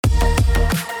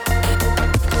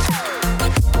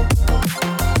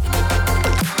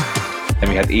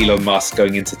had Elon Musk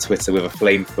going into Twitter with a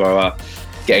flamethrower,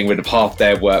 getting rid of half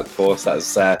their workforce. That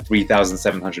was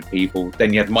 3,700 people.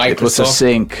 Then you had Microsoft. It was a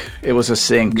sink. It was a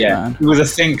sink, man. It was a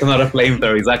sink, not a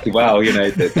flamethrower. Exactly. Wow. I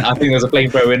think there was a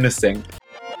flamethrower in the sink.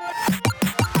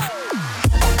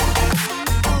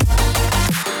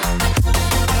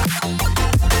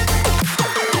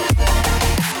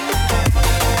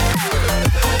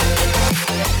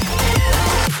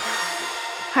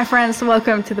 Hi friends,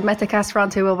 welcome to the Metacast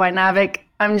Roundtable by Naavik.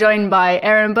 I'm joined by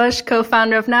Aaron Bush,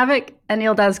 co-founder of Naavik, and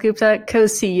Neil Dasgupta,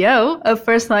 co-CEO of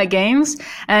First Light Games,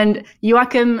 and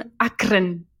Joachim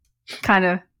Akren, kind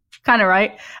of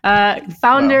right,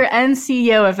 founder and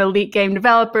CEO of Elite Game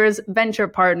Developers, venture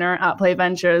partner at Play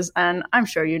Ventures, and I'm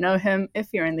sure you know him if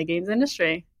you're in the games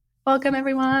industry. Welcome,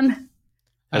 everyone.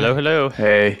 Hello.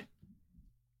 Hey.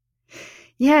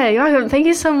 Yeah, Joachim, thank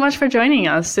you so much for joining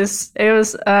us. It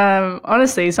was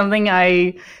honestly something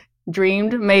I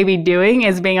dreamed maybe doing,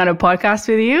 is being on a podcast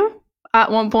with you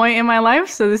at one point in my life.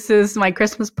 So this is my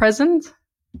Christmas present.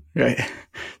 Right.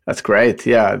 That's great.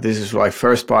 Yeah, this is like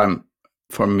first time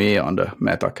for me on the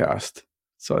Metacast.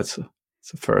 So it's a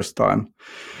first time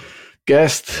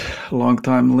guest, long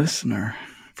time listener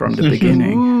from the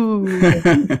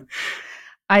beginning.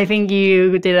 I think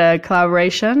you did a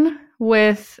collaboration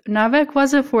with Naavik,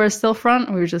 was it, for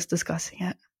Stillfront? We were just discussing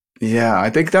it. Yeah,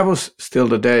 I think that was still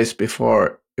the days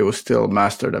before it was still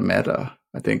Master the Meta.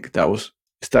 I think that was,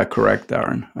 is that correct,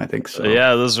 Aaron? I think so.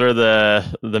 Yeah, those were the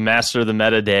Master the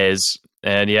Meta days.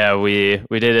 And yeah, we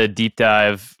did a deep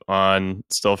dive on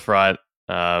Stillfront.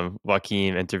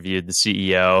 Joachim interviewed the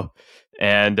CEO.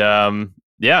 And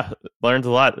learned a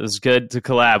lot. It was good to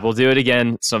collab. We'll do it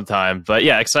again sometime. But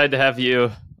yeah, excited to have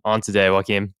you on today,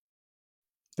 Joachim.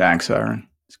 Thanks, Aaron.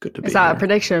 It's good to be here. Is that a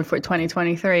prediction for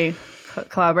 2023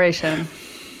 collaboration?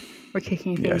 We're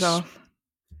kicking things off.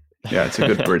 Yeah, it's a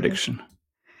good prediction.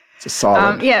 It's a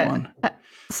solid one.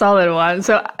 Solid one.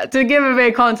 So to give a bit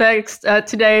of context,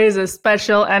 today is a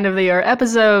special end of the year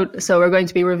episode. So we're going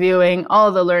to be reviewing all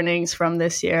the learnings from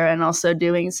this year and also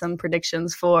doing some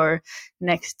predictions for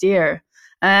next year.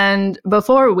 And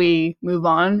before we move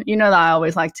on, you know that I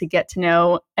always like to get to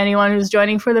know anyone who's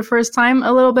joining for the first time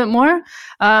a little bit more.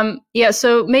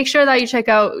 So make sure that you check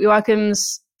out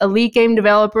Joachim's Elite Game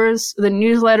Developers, the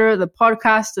newsletter, the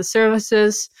podcast, the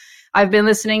services. I've been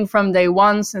listening from day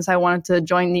one since I wanted to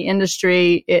join the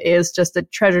industry. It is just a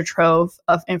treasure trove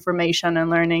of information and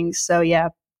learning. So yeah,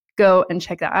 go and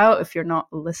check that out if you're not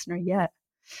a listener yet.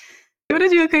 I'm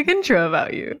going to do a quick intro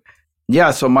about you.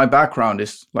 Yeah, so my background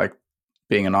is like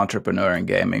being an entrepreneur in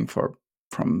gaming from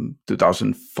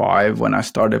 2005 when I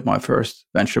started my first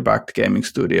venture-backed gaming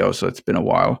studio. So it's been a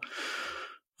while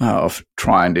of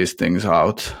trying these things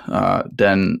out.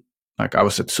 Then I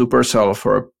was at Supercell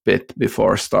for a bit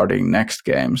before starting Next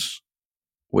Games,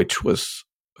 which was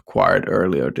acquired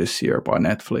earlier this year by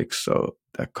Netflix. So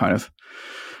that kind of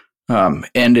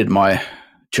ended my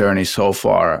journey so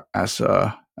far as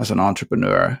an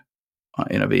entrepreneur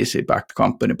in a VC-backed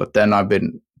company. But then I've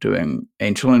been doing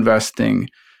angel investing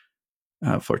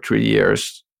for 3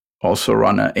 years. Also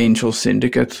run an angel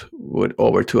syndicate with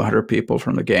over 200 people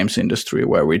from the games industry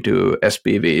where we do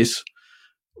SPVs.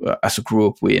 As a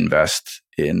group, we invest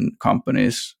in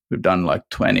companies. We've done like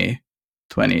 20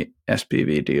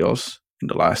 SPV deals in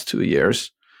the last 2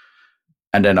 years.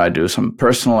 And then I do some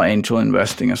personal angel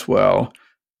investing as well.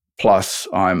 Plus,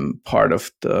 I'm part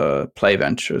of the Play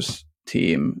Ventures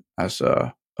team as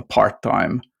a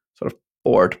part-time sort of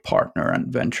board partner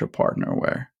and venture partner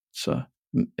where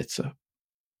it's a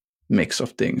mix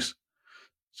of things.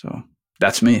 So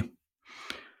that's me.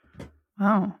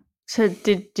 Wow. So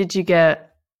did you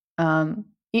get, I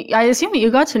assume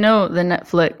you got to know the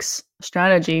Netflix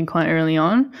strategy quite early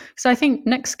on, because I think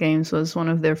Next Games was one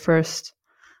of their first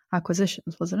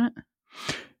acquisitions, wasn't it?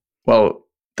 Well,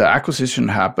 the acquisition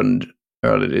happened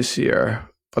early this year,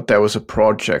 but there was a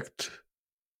project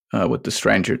with the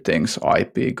Stranger Things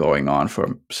IP going on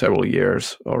for several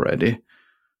years already.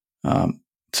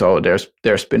 So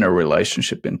there's been a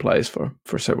relationship in place for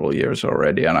several years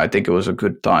already, and I think it was a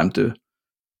good time to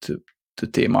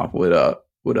team up with a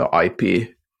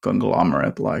IP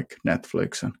conglomerate like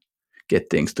Netflix and get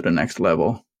things to the next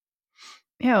level.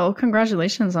 Yeah, well,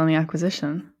 congratulations on the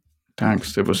acquisition.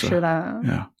 Thanks. It was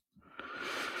that.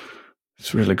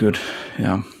 It's really good.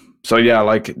 Yeah. So yeah,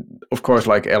 of course,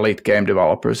 Elite Game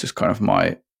Developers is kind of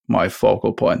my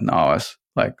focal point now as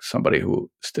somebody who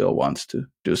still wants to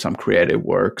do some creative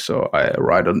work. So I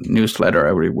write a newsletter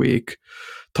every week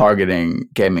targeting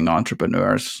gaming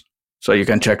entrepreneurs. So you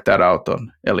can check that out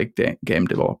on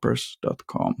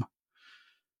elitegamedevelopers.com.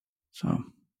 So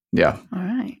yeah. All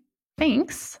right.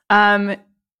 Thanks.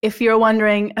 if you're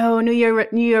wondering, oh, New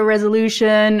Year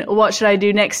resolution, what should I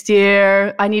do next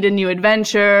year? I need a new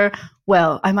adventure.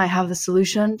 Well, I might have the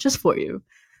solution just for you.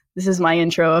 This is my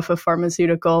intro of a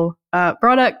pharmaceutical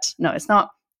product. No, it's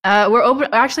not. We're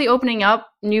actually opening up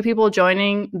new people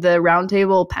joining the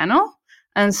Roundtable panel.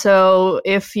 And so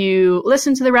if you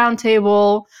listen to the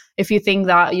Roundtable, if you think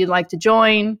that you'd like to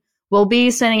join, we'll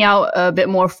be sending out a bit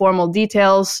more formal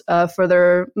details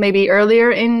further, maybe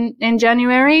earlier in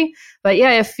January. But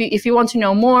yeah, if you want to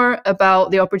know more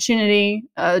about the opportunity,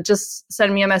 just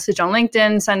send me a message on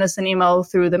LinkedIn, send us an email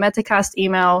through the Metacast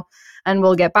email, and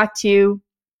we'll get back to you.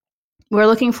 We're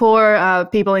looking for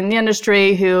people in the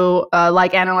industry who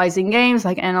like analyzing games,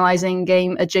 like analyzing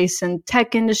game-adjacent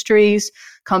tech industries,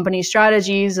 company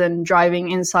strategies, and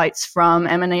driving insights from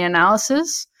M&A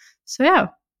analysis. So yeah,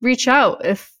 reach out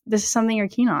if this is something you're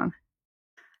keen on.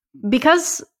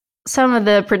 Because some of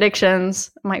the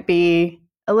predictions might be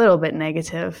a little bit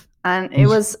negative, and it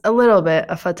was a little bit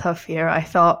of a tough year, I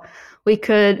thought we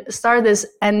could start this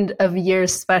end of year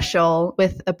special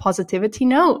with a positivity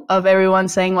note of everyone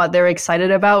saying what they're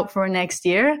excited about for next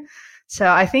year. So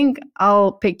I think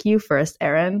I'll pick you first,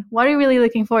 Aaron. What are you really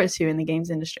looking forward to in the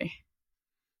games industry?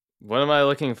 What am I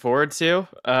looking forward to?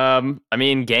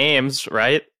 Games,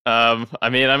 right?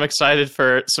 I'm excited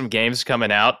for some games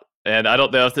coming out, and I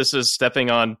don't know if this is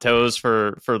stepping on toes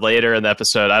for later in the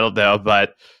episode. I don't know,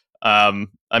 but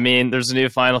there's a new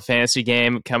Final Fantasy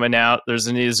game coming out. There's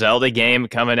a new Zelda game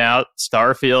coming out.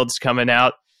 Starfield's coming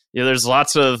out. There's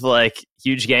lots of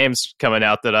huge games coming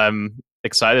out that I'm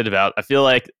excited about. I feel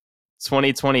like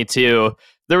 2022,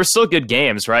 there were still good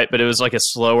games, right? But it was a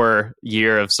slower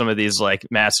year of some of these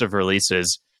massive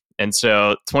releases. And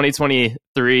so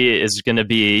 2023 is going to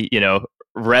be,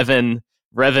 revving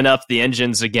up the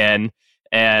engines again,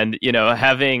 and,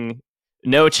 having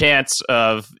no chance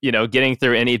of, getting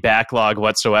through any backlog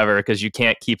whatsoever, because you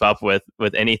can't keep up with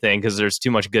anything because there's too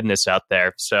much goodness out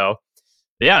there. So,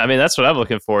 yeah, that's what I'm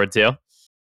looking forward to.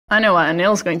 I know what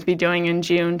Anil's going to be doing in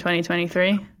June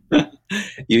 2023.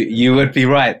 You would be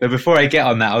right. But before I get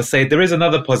on that, I'll say there is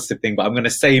another positive thing, but I'm going to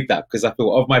save that because I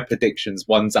feel of my predictions,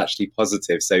 one's actually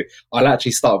positive. So I'll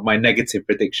actually start with my negative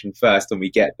prediction first when we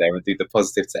get there and do the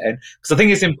positive to end. Because I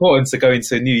think it's important to go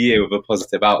into a new year with a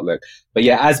positive outlook. But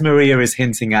yeah, as Maria is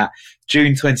hinting at,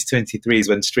 June 2023 is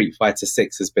when Street Fighter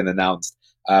 6 has been announced.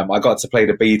 I got to play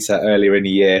the beta earlier in the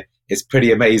year. It's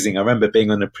pretty amazing. I remember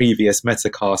being on a previous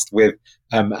Metacast with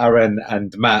Aaron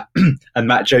and Matt, and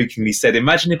Matt jokingly said,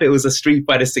 imagine if it was a Street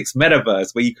Fighter 6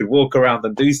 metaverse where you could walk around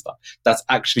and do stuff. That's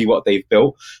actually what they've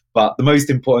built. But the most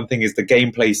important thing is the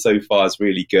gameplay so far is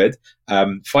really good.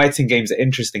 Fighting games are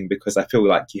interesting because I feel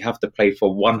like you have to play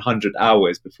for 100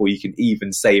 hours before you can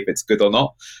even say if it's good or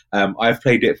not. I've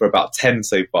played it for about 10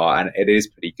 so far, and it is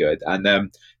pretty good.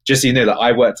 And just so you know, that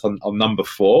I worked on number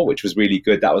 4, which was really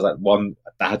good. That was one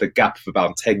that had a gap of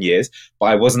about 10 years, but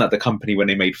I wasn't at the company when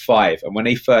they made 5. And when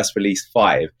they first released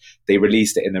 5, they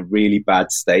released it in a really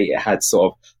bad state. It had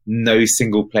sort of no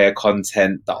single player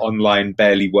content. The online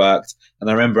barely worked. And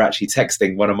I remember actually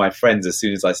texting one of my friends as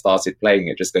soon as I started playing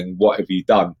it, just going, what have you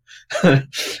done?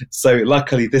 So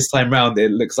luckily this time round,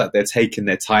 it looks like they're taking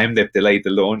their time. They've delayed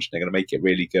the launch. They're going to make it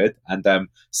really good. And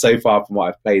so far from what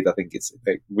I've played, I think it's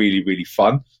really, really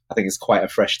fun. I think it's quite a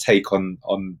fresh take on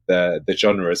the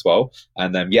genre as well.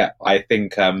 And I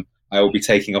think I will be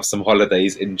taking off some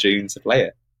holidays in June to play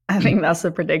it. I think that's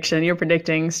the prediction. You're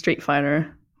predicting Street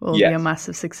Fighter will be a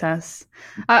massive success.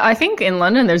 I think in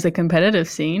London there's a competitive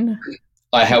scene.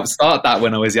 I helped start that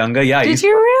when I was younger. Yeah. Did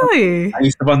you really? I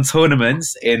used to run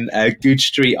tournaments in Good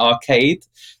Street Arcade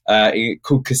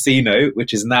called Casino,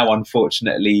 which is now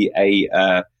unfortunately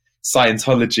a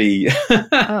Scientology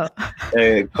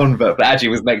convert, but actually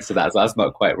it was next to that, so that's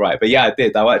not quite right. But yeah, I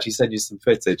did. I'll actually send you some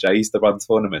footage. I used to run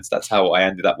tournaments. That's how I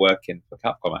ended up working for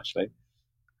Capcom, actually.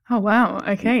 Oh, wow.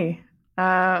 Okay.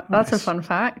 That's nice. A fun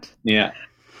fact. Yeah.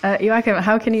 Joachim,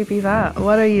 how can you be that?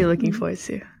 What are you looking forward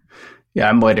to? Yeah,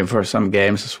 I'm waiting for some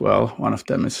games as well. One of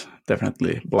them is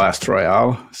definitely Blast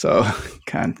Royale, so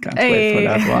can't wait for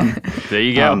that one. There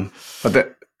you go.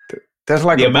 But there's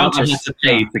like the a amount bunch I have to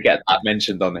pay to get that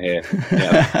mentioned on here.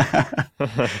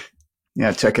 Yeah,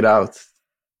 yeah, check it out,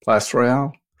 Blast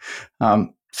Royale.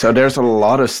 So there's a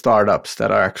lot of startups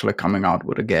that are actually coming out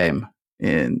with a game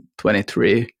in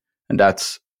 23, and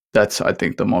that's I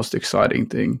think the most exciting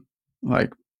thing.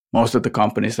 Like most of the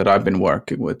companies that I've been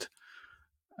working with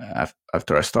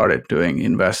after I started doing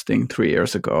investing 3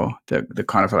 years ago, they're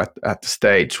kind of at the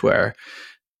stage where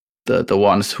the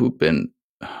ones who've been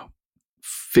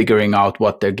figuring out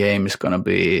what their game is going to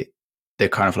be, they're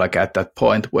kind of like at that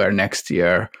point where next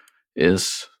year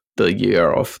is the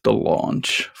year of the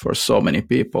launch for so many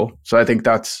people. So I think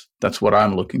that's what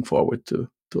I'm looking forward to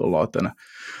a lot. And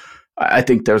I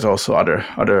think there's also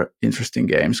other interesting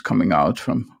games coming out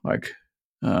from like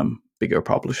bigger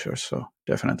publishers. So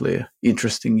definitely an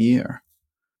interesting year.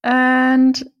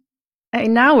 And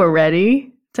now we're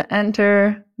ready to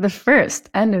enter the first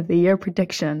end of the year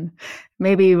prediction.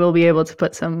 Maybe we'll be able to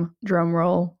put some drum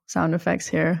roll sound effects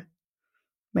here.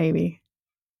 Maybe.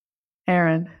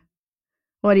 Aaron,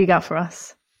 what do you got for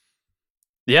us?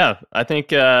 Yeah, I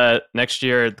think next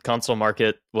year the console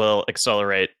market will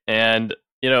accelerate. And,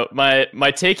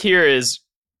 my take here is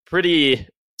pretty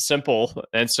simple.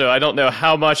 And so I don't know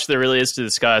how much there really is to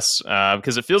discuss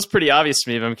because it feels pretty obvious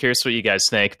to me, but I'm curious what you guys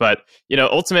think. But,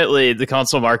 ultimately the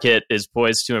console market is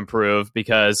poised to improve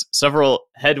because several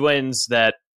headwinds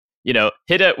that,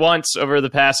 hit at once over the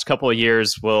past couple of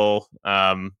years will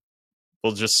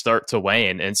just start to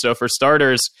wane. And so for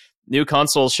starters, new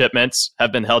console shipments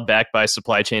have been held back by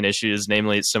supply chain issues,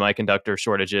 namely semiconductor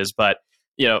shortages. But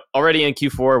already in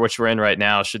Q4, which we're in right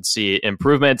now, should see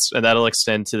improvements, and that'll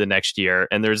extend to the next year.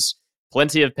 And there's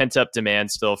plenty of pent-up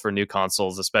demand still for new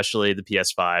consoles, especially the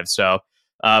PS5. So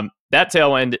that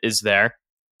tailwind is there.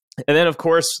 And then, of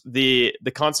course, the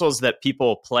consoles that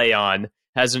people play on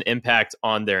has an impact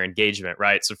on their engagement,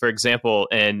 right? So, for example,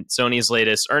 in Sony's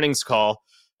latest earnings call,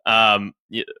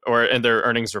 or in their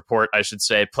earnings report, I should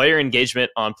say, player engagement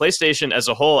on PlayStation as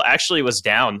a whole actually was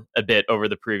down a bit over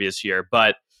the previous year,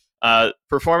 but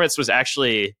performance was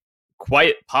actually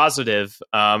quite positive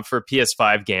for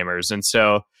PS5 gamers. And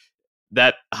so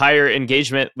that higher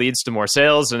engagement leads to more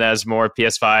sales. And as more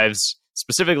PS5s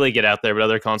specifically get out there, but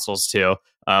other consoles too,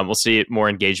 we'll see more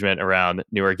engagement around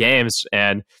newer games.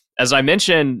 And as I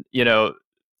mentioned, for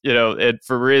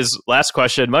Riz' last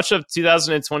question, much of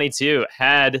 2022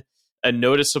 had a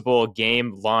noticeable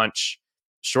game launch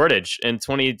shortage, and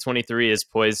 2023 is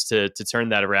poised to turn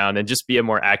that around and just be a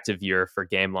more active year for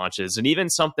game launches. And even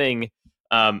something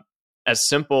as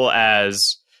simple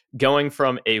as going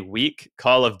from a weak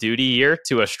Call of Duty year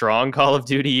to a strong Call of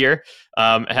Duty year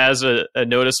has a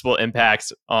noticeable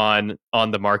impact on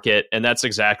the market. And that's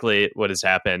exactly what has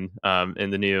happened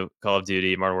in the new Call of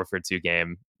Duty Modern Warfare 2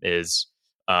 game is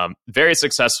very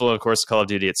successful. Of course, Call of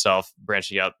Duty itself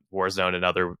branching out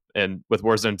Warzone and with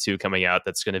Warzone 2 coming out,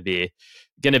 that's going to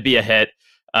be a hit.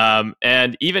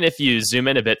 And even if you zoom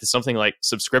in a bit to something like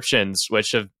subscriptions,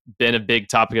 which have been a big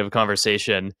topic of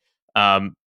conversation,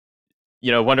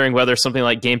 wondering whether something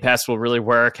like Game Pass will really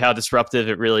work, how disruptive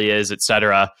it really is,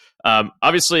 etc.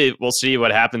 Obviously, we'll see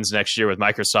what happens next year with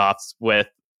Microsoft, with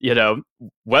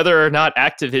whether or not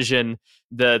Activision,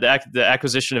 the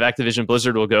acquisition of Activision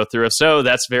Blizzard will go through. If so,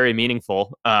 that's very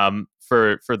meaningful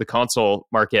for the console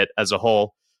market as a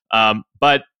whole.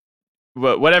 But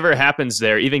whatever happens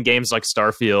there, even games like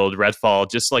Starfield,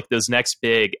 Redfall, just like those next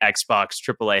big Xbox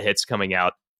AAA hits coming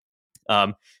out,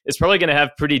 it's probably going to have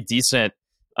pretty decent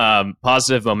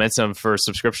positive momentum for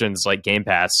subscriptions like Game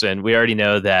Pass. And we already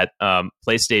know that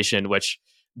PlayStation, which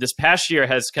this past year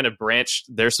has kind of branched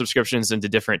their subscriptions into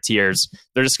different tiers,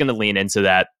 they're just going to lean into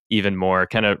that even more,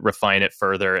 kind of refine it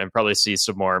further, and probably see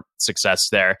some more success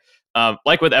there.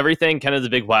 Like with everything, kind of the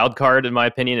big wild card, in my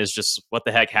opinion, is just what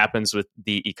the heck happens with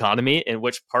the economy and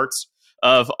which parts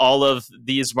of all of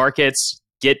these markets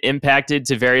get impacted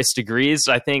to various degrees.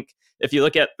 I think if you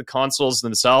look at the consoles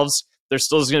themselves, there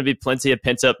still is going to be plenty of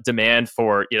pent-up demand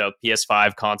for,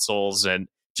 PS5 consoles and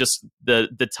just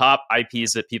the top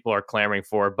IPs that people are clamoring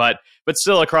for. But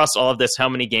still, across all of this, how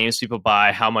many games people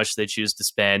buy, how much they choose to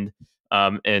spend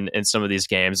in some of these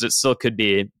games, it still could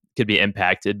be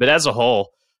impacted. But as a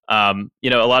whole, a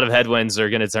lot of headwinds are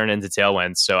going to turn into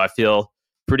tailwinds. So I feel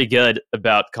pretty good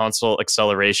about console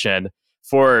acceleration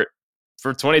for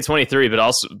 2023,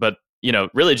 but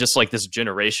really just like this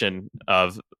generation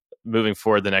of moving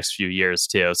forward the next few years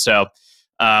too. So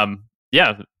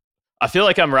I feel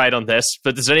like I'm right on this,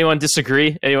 but does anyone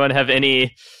disagree? Anyone have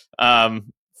any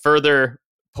further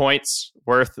points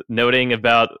worth noting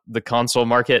about the console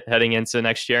market heading into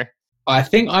next year? I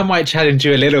think I might challenge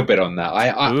you a little bit on that.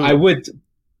 I would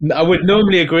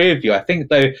normally agree with you. I think,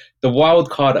 though, the wild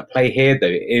card at play here, though,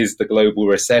 is the global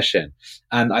recession.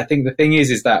 And I think the thing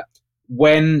is that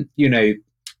when,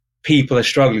 people are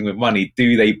struggling with money,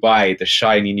 do they buy the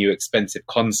shiny new expensive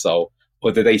console,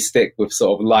 or do they stick with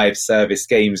sort of live service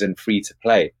games and free to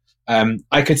play?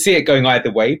 I could see it going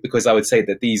either way, because I would say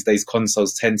that these days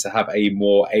consoles tend to have a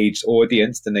more aged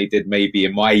audience than they did maybe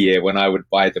in my year when I would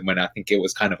buy them, when I think it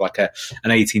was kind of like an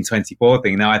 1824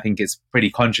 thing. Now I think it's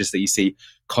pretty conscious that you see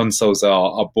consoles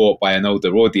are bought by an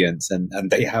older audience and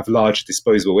they have large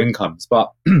disposable incomes.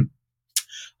 But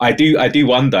I do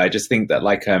wonder. I just think that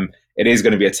it is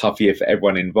going to be a tough year for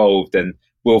everyone involved, and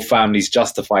will families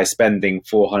justify spending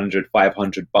 400,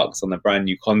 $500 on a brand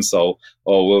new console,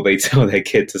 or will they tell their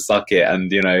kid to suck it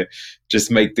and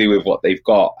just make do with what they've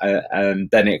got?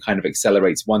 And then it kind of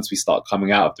accelerates once we start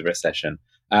coming out of the recession.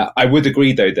 I would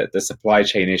agree though that the supply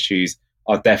chain issues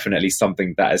are definitely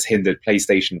something that has hindered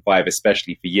PlayStation 5,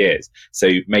 especially for years. So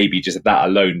maybe just that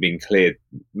alone being cleared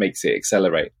makes it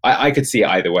accelerate. I could see it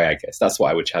either way, I guess. That's what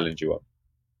I would challenge you on.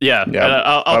 Yeah.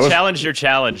 I'll challenge your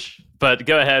challenge, but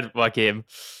go ahead, Joaquin.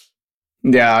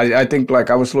 Yeah, I think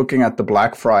I was looking at the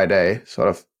Black Friday, sort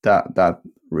of that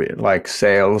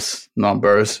sales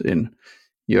numbers in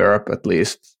Europe, at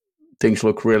least. Things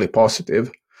look really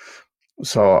positive.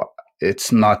 So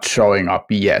it's not showing up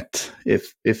yet.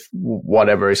 If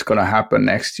whatever is going to happen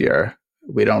next year,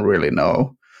 we don't really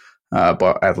know.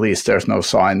 But at least there's no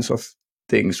signs of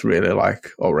things really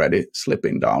already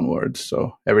slipping downwards.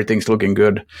 So everything's looking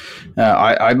good.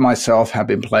 I myself have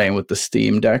been playing with the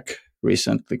Steam Deck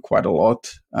recently quite a lot.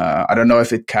 I don't know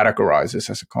if it categorizes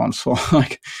as a console,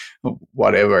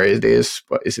 whatever it is,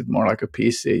 but is it more like a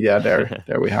PC? Yeah,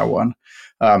 there we have one.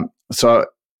 So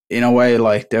in a way,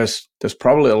 there's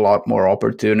probably a lot more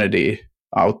opportunity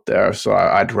out there. So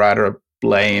I'd rather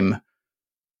blame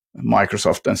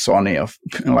Microsoft and Sony of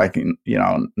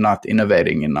not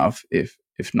innovating enough if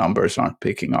numbers aren't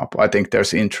picking up. I think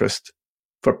there's interest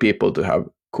for people to have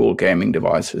cool gaming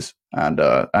devices,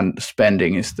 and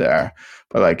spending is there.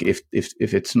 But if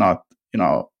it's not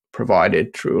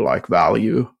provided through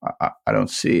value, I don't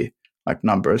see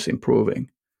numbers improving.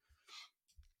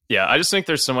 Yeah, I just think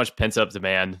there's so much pent up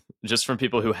demand just from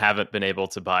people who haven't been able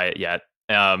to buy it yet,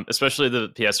 especially the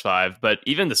PS5. But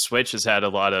even the Switch has had a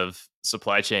lot of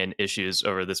supply chain issues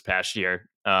over this past year,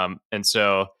 and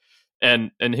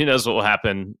who knows what will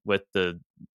happen with the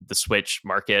Switch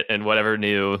market and whatever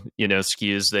new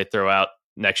SKUs they throw out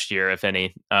next year, if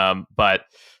any. But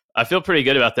I feel pretty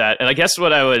good about that. And I guess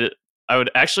what I would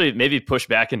actually maybe push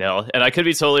back a nail, and I could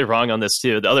be totally wrong on this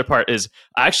too. The other part is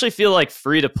I actually feel like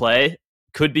free to play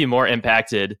could be more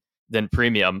impacted than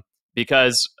premium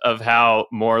because of how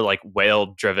more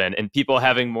whale driven and people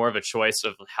having more of a choice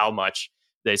of how much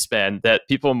they spend, that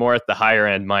people more at the higher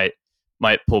end might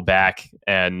pull back.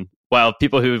 And while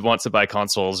people who want to buy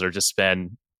consoles or just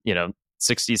spend, $60,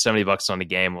 $70 on a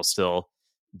game will still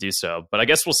do so. But I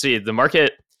guess we'll see. The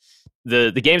market,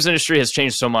 the games industry has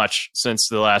changed so much since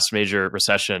the last major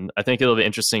recession. I think it'll be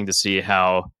interesting to see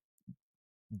how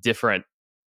different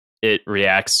it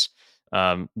reacts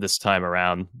this time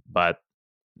around. But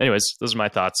anyways, those are my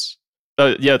thoughts.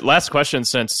 Last question,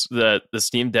 since the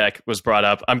Steam Deck was brought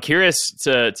up. I'm curious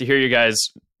to hear you guys,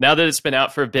 now that it's been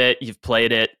out for a bit, you've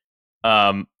played it,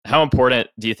 how important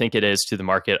do you think it is to the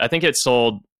market? I think it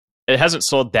hasn't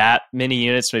sold that many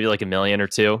units, maybe 1 million or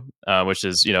 2, which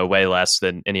is way less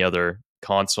than any other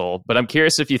console. But I'm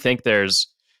curious if you think there's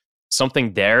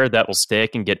something there that will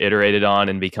stick and get iterated on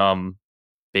and become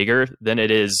bigger than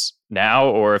it is now,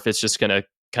 or if it's just going to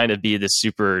kind of be this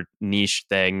super niche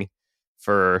thing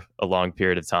for a long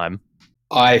period of time.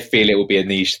 I feel it will be a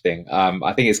niche thing.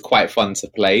 I think it's quite fun to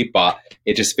play, but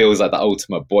it just feels like the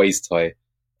ultimate boys' toy.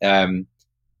 I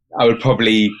would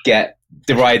probably get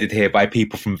derided here by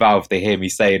people from Valve. They hear me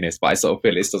saying this, but I sort of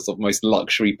feel it's the sort of most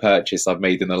luxury purchase I've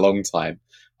made in a long time.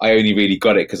 I only really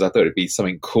got it because I thought it'd be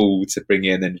something cool to bring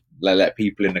in and let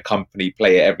people in the company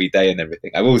play it every day and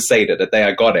everything. I will say that the day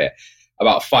I got it,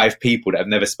 about 5 people that have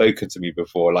never spoken to me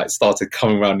before started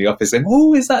coming around the office saying,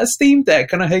 "Oh, is that a Steam Deck?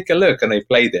 Can I take a look?" And they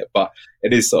played it. But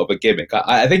it is sort of a gimmick.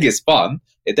 I think it's fun.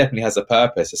 It definitely has a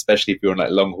purpose, especially if you're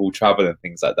on long haul travel and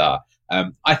things like that.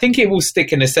 I think it will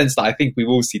stick in the sense that I think we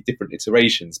will see different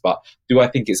iterations. But do I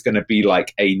think it's going to be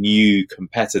a new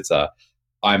competitor?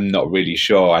 I'm not really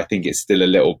sure. I think it's still a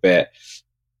little bit,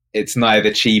 it's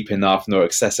neither cheap enough, nor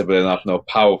accessible enough, nor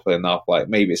powerful enough.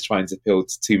 Maybe it's trying to appeal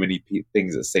to too many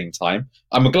things at the same time.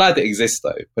 I'm glad it exists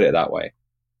though, put it that way.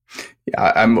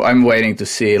 Yeah, I'm waiting to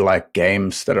see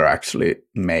games that are actually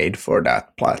made for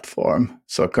that platform.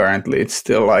 So currently it's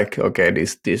still okay,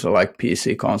 these are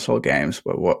PC console games,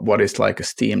 but what is a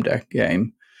Steam Deck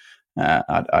game?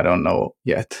 I don't know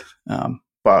yet.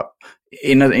 But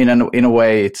in a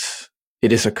way,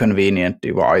 it is a convenient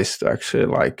device to actually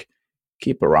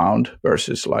keep around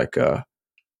versus a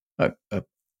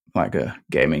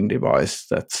gaming device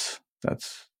that's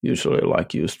usually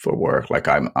used for work.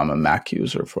 I'm a Mac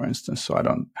user, for instance, so I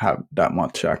don't have that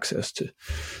much access to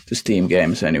Steam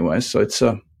games anyway. So it's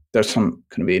there's some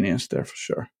convenience there for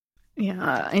sure.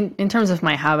 Yeah, in terms of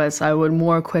my habits, I would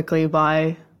more quickly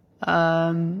buy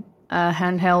a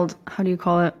handheld. How do you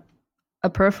call it? a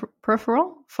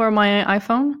peripheral for my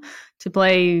iPhone to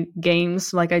play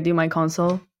games like I do my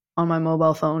console on my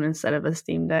mobile phone instead of a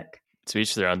Steam Deck. To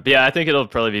each their own. But yeah, I think it'll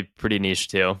probably be pretty niche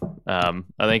too. I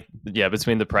think, yeah,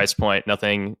 between the price point,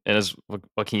 nothing, and as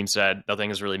Joaquim said, nothing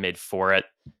is really made for it.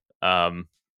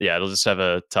 Yeah, it'll just have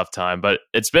a tough time. But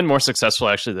it's been more successful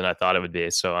actually than I thought it would be.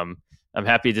 So I'm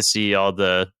happy to see all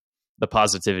the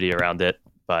positivity around it.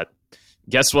 But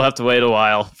guess we'll have to wait a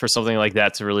while for something like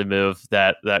that to really move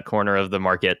that corner of the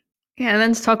market. Yeah, and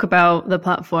then to talk about the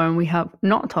platform we have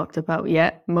not talked about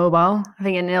yet, mobile. I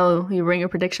think, Anil, you bring a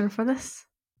prediction for this?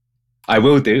 I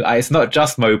will do. It's not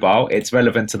just mobile; it's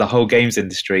relevant to the whole games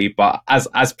industry. But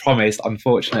as promised,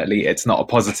 unfortunately, it's not a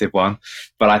positive one.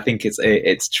 But I think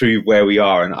it's true where we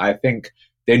are, and I think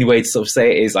the only way to sort of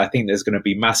say it is I think there's going to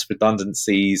be mass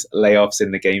redundancies, layoffs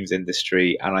in the games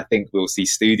industry, and I think we'll see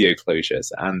studio closures.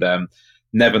 And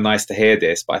never nice to hear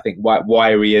this, but I think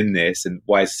why are we in this, and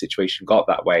why has the situation got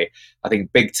that way? I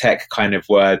think big tech kind of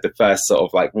were the first sort of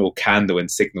like real candle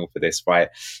and signal for this, right?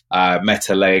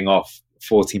 Meta laying off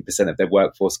 14% of their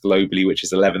workforce globally, which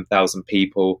is 11,000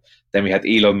 people. Then we had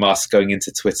Elon Musk going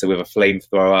into Twitter with a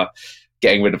flamethrower,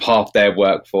 getting rid of half their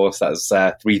workworkforce. That was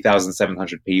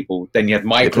 3,700 people. Then you had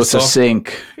Microsoft. It was a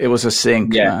sink. It was a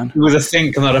sink, yeah, man. It was a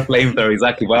sink, not a flamethrower.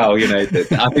 Exactly. Well, I think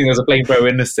there was a flamethrower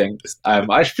in the sink.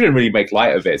 I shouldn't really make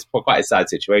light of it. It's quite a sad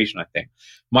situation, I think.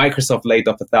 Microsoft laid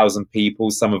off 1,000 people,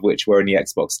 some of which were in the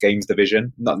Xbox games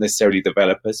division, not necessarily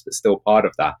developers, but still part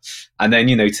of that. And then,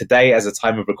 today, as a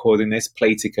time of recording this,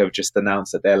 Playtika have just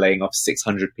announced that they're laying off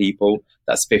 600 people.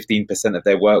 That's 15% of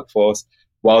their workforce.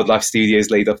 Wildlife Studios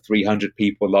laid off 300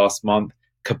 people last month.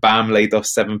 Kabam laid off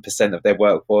 7% of their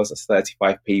workforce. That's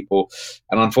 35 people.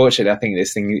 And unfortunately, I think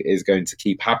this thing is going to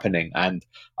keep happening. And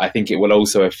I think it will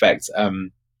also affect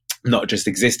not just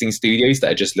existing studios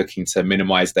that are just looking to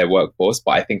minimize their workforce,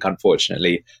 but I think,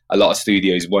 unfortunately, a lot of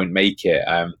studios won't make it.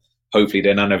 Hopefully,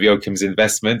 they're none of Joachim's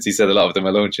investments. He said a lot of them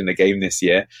are launching the game this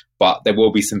year, but there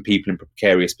will be some people in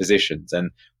precarious positions.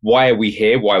 And why are we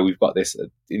here? Why we've got this,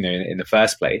 in the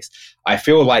first place? I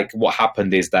feel like what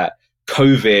happened is that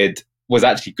COVID was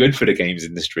actually good for the games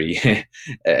industry,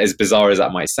 as bizarre as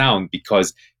that might sound,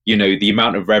 because the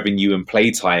amount of revenue and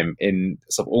playtime in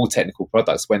sort of all technical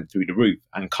products went through the roof,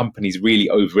 and companies really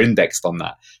over-indexed on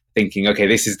that, thinking, okay,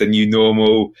 this is the new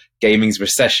normal, gaming's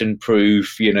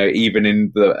recession-proof, even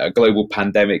in the global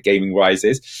pandemic, gaming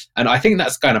rises. And I think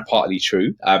that's kind of partly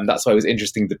true. That's why it was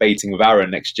interesting debating with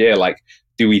Aaron next year, like,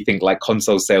 do we think like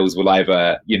console sales will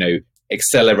either,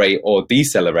 accelerate or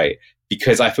decelerate?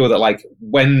 Because I feel that like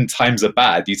when times are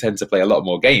bad, you tend to play a lot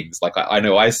more games. Like I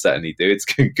know I certainly do. It's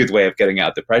a good way of getting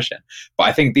out of depression. But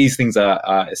I think these things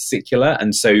are secular.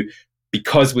 And so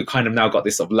because we've kind of now got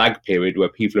this sort of lag period where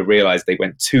people have realized they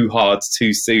went too hard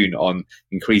too soon on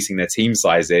increasing their team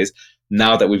sizes,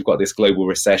 now that we've got this global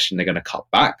recession, they're going to cut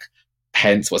back.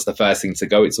 Hence, what's the first thing to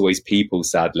go? It's always people,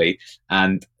 sadly.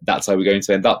 And that's how we're going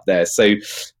to end up there. So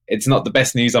it's not the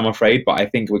best news, I'm afraid, but I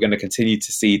think we're going to continue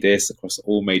to see this across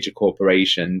all major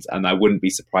corporations. And I wouldn't be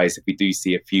surprised if we do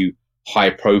see a few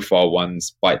high-profile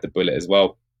ones bite the bullet as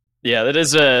well. Yeah, it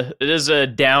is a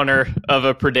downer of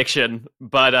a prediction,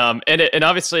 but and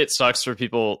obviously it sucks for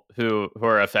people who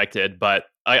are affected. But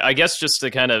I guess just to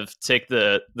kind of take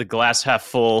the glass half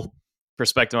full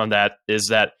perspective on that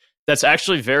is that's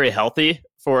actually very healthy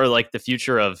for like the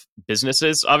future of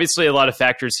businesses. Obviously, a lot of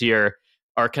factors here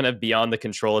are kind of beyond the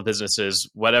control of businesses.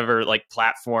 Whatever like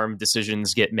platform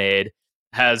decisions get made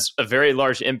has a very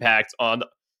large impact on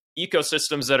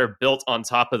ecosystems that are built on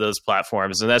top of those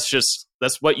platforms. And that's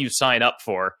what you sign up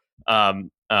for. Kind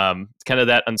of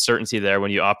that uncertainty there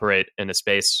when you operate in a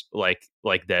space like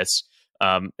this,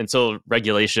 until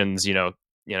regulations,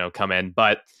 come in.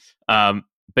 But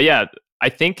yeah, I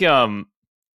think,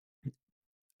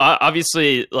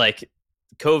 obviously like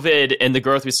COVID and the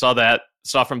growth we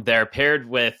saw from there paired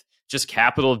with just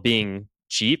capital being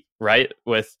cheap, right?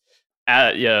 With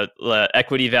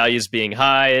equity values being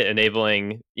high,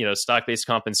 enabling stock-based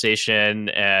compensation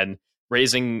and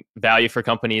raising value for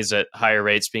companies at higher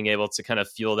rates, being able to kind of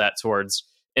fuel that towards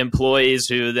employees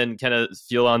who then kind of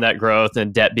fuel on that growth,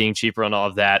 and debt being cheaper and all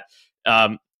of that.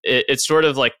 It's sort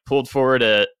of like pulled forward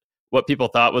what people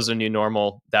thought was a new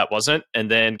normal that wasn't,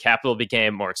 and then capital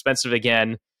became more expensive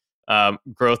again.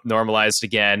 Growth normalized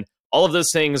again. All of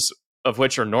those things of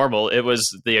which are normal, it was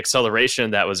the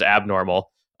acceleration that was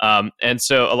abnormal. And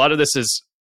so a lot of this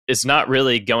is not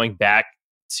really going back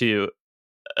to,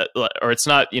 or it's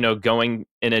not, going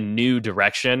in a new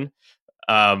direction,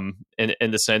 in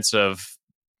the sense of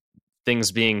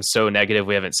things being so negative.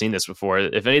 We haven't seen this before.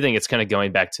 If anything, it's kind of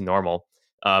going back to normal.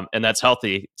 And that's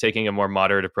healthy, taking a more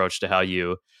moderate approach to how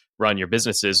you run your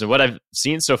businesses. And what I've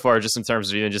seen so far, just in terms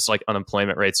of even just like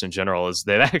unemployment rates in general, is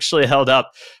they've actually held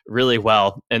up really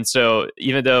well. And so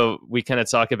even though we kind of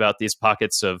talk about these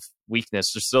pockets of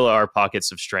weakness, there still are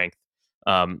pockets of strength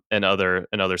in other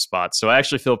spots. So I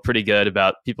actually feel pretty good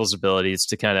about people's abilities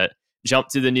to kind of jump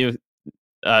to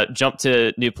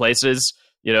new places.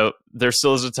 There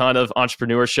still is a ton of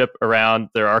entrepreneurship around.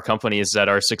 There are companies that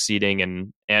are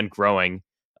succeeding and growing.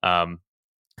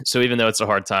 So even though it's a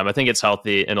hard time, I think it's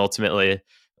healthy, and ultimately,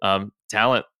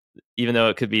 talent, even though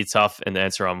it could be tough in the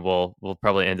interim, will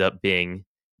probably end up being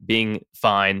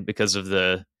fine because of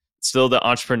the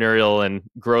entrepreneurial and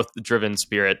growth driven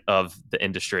spirit of the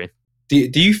industry.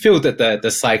 Do you feel that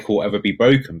the cycle will ever be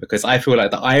broken? Because I feel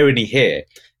like the irony here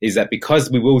is that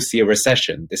because we will see a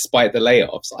recession, despite the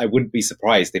layoffs, I wouldn't be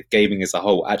surprised if gaming as a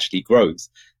whole actually grows.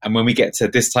 And when we get to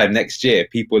this time next year,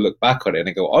 people look back on it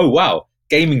and go, oh, wow,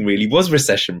 gaming really was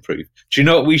recession proof. Do you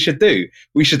know what we should do?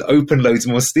 We should open loads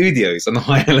more studios and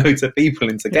hire loads of people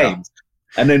into games.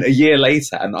 And then a year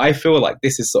later, and I feel like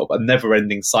this is sort of a never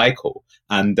ending cycle.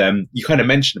 And you kind of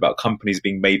mentioned about companies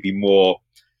being maybe more,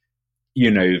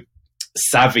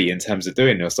 savvy in terms of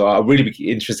doing this. So I'll really be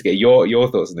interested to get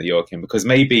your thoughts on the Joachim, because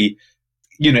maybe,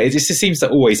 it just seems to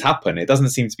always happen. It doesn't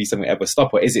seem to be something that ever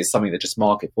stop, or is it something that just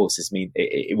market forces mean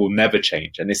it will never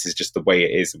change? And this is just the way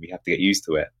it is, and we have to get used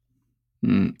to it.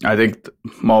 I think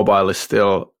mobile is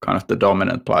still kind of the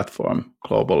dominant platform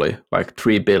globally. Like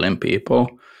 3 billion people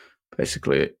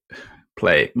basically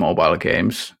play mobile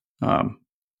games.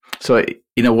 So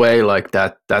in a way, like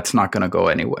that's not going to go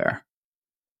anywhere.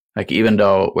 Like, even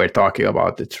though we're talking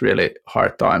about it's really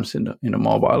hard times in the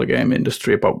mobile game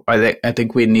industry, but I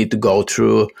think we need to go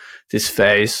through this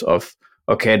phase of,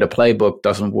 okay, the playbook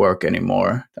doesn't work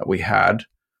anymore that we had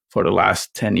for the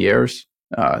last 10 years.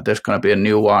 There's going to be a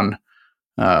new one.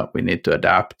 We need to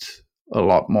adapt a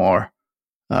lot more.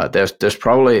 There's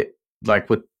probably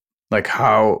like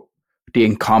how the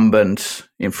incumbents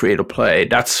in free to play,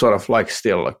 that's sort of like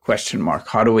still a question mark.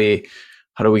 How do we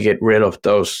get rid of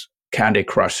those Candy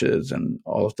Crushes and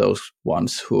all of those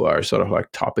ones who are sort of like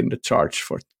topping the charts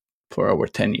for over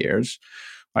 10 years?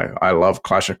 I love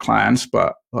Clash of Clans,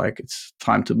 but like it's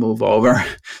time to move over.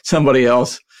 Somebody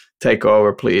else take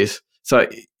over, please. So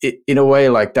in a way,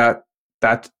 like that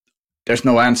there's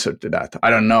no answer to that. I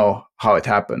don't know how it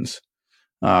happens,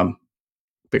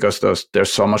 because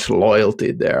there's so much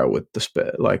loyalty there with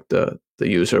the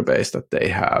user base that they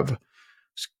have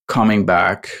coming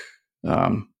back.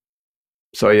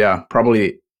 So yeah,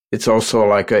 probably it's also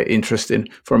like an interest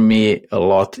for me a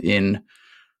lot in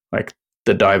like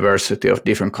the diversity of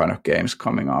different kind of games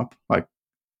coming up, like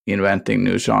inventing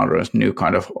new genres, new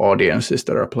kind of audiences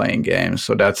that are playing games.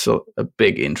 So that's a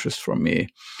big interest for me.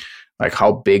 Like,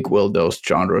 how big will those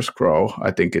genres grow?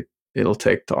 I think it'll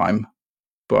take time,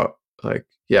 but like,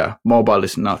 yeah, mobile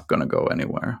is not going to go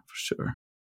anywhere for sure.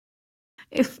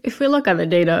 If we look at the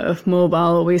data of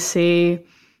mobile, we see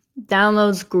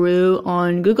downloads grew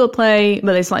on Google Play,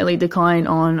 but they slightly declined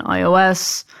on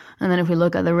iOS. And then if we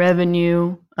look at the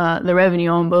revenue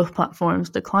on both platforms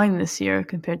declined this year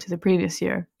compared to the previous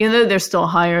year, even though they're still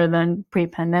higher than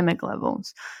pre-pandemic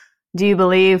levels. Do you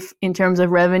believe, in terms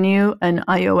of revenue and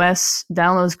iOS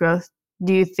downloads growth,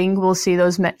 do you think we'll see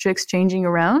those metrics changing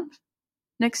around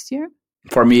next year?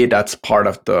 For me, that's part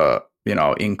of the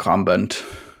incumbent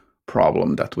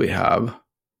problem that we have,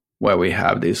 where we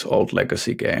have these old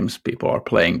legacy games. People are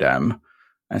playing them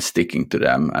and sticking to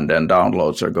them, and then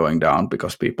downloads are going down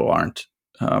because people aren't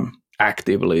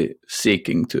actively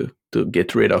seeking to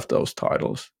get rid of those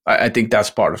titles. I think that's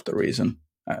part of the reason,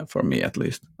 for me at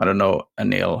least. I don't know,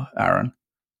 Anil, Aaron.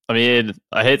 I mean,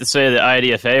 I hate to say the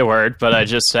IDFA word, but I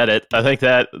just said it. I think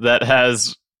that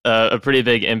has a pretty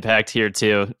big impact here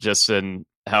too, just in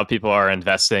how people are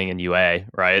investing in UA,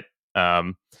 right?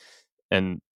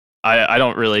 And I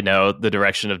don't really know the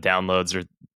direction of downloads or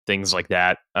things like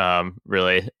that,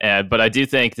 really. But I do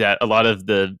think that a lot of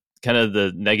the kind of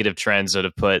the negative trends that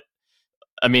have put,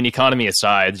 I mean, economy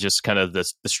aside, just kind of the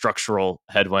structural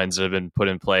headwinds that have been put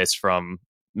in place from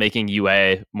making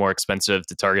UA more expensive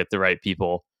to target the right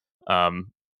people.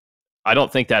 I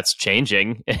don't think that's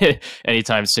changing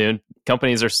anytime soon.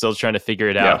 Companies are still trying to figure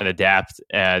it out and adapt,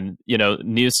 and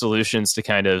new solutions to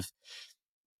kind of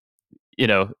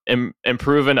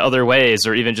improve in other ways,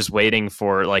 or even just waiting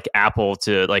for like Apple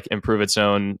to like improve its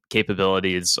own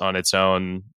capabilities on its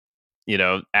own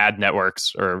ad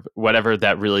networks or whatever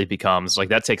that really becomes. Like,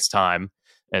 that takes time.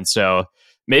 And so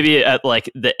maybe at like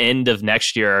the end of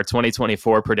next year, our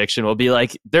 2024 prediction will be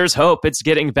like, there's hope, it's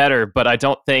getting better. But I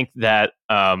don't think that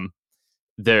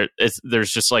there's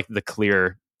just like the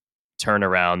clear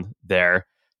turnaround there,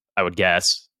 I would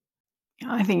guess.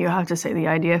 I think you have to say the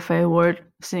IDFA award,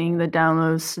 seeing the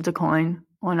downloads decline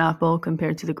on Apple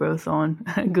compared to the growth on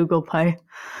Google Play.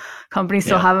 Companies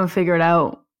still haven't figured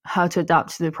out how to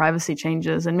adapt to the privacy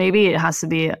changes, and maybe it has to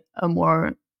be a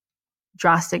more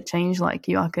drastic change, like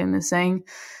Joachim is saying.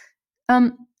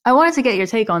 I wanted to get your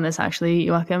take on this, actually,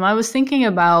 Joachim. I was thinking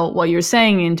about what you're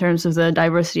saying in terms of the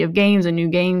diversity of games and new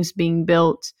games being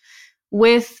built.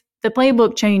 With the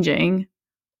playbook changing,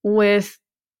 with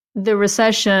the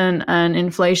recession and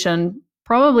inflation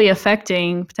probably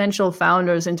affecting potential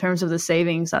founders in terms of the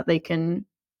savings that they can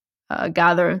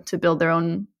gather to build their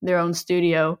own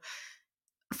studio,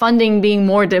 funding being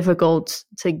more difficult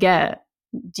to get,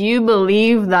 do you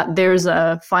believe that there's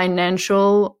a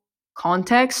financial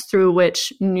context through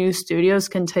which new studios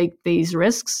can take these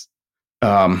risks?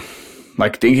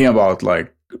 Like thinking about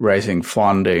like raising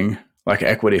funding, like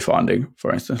equity funding,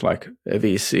 for instance, like a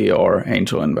VC or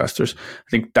angel investors,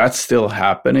 I think that's still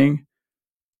happening,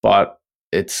 but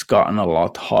it's gotten a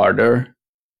lot harder.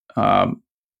 I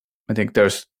think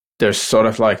there's sort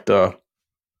of like the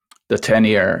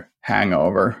 10-year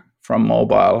hangover from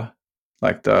mobile.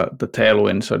 Like the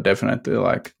tailwinds are definitely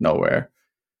like nowhere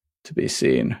to be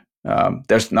seen.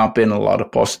 There's not been a lot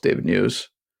of positive news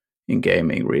in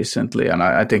gaming recently, and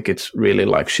I think it's really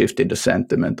like shifted the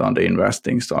sentiment on the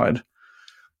investing side.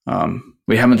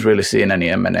 We haven't really seen any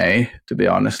M&A, to be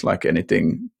honest, like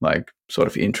anything like sort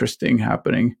of interesting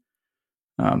happening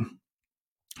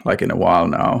like in a while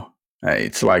now.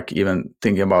 It's like even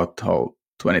thinking about how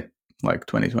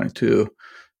 2022,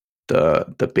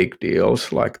 the big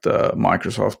deals like the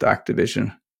Microsoft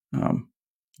Activision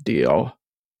deal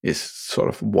is sort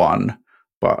of one,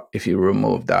 but if you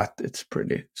remove that, it's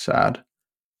pretty sad.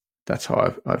 That's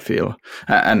how I feel,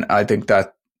 and I think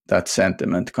that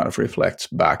sentiment kind of reflects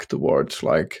back towards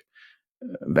like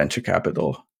venture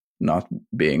capital not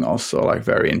being also like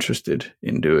very interested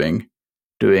in doing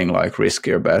like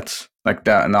riskier bets like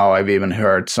that. Now I've even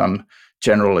heard some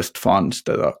generalist funds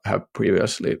that have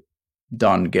previously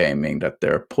done gaming that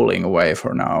they're pulling away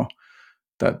for now,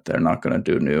 that they're not going to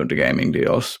do new gaming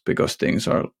deals because things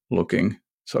are looking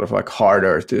sort of like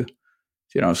harder to,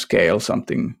 scale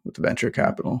something with venture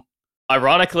capital.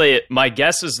 Ironically, my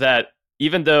guess is that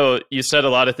even though you said a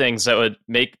lot of things that would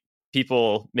make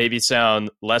people maybe sound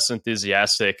less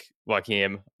enthusiastic,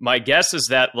 Joachim, my guess is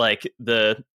that like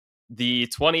the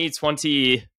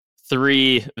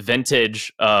 2023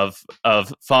 vintage of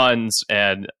funds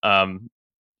and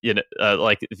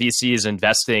like VCs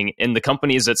investing in the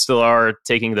companies that still are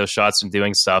taking those shots and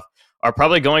doing stuff are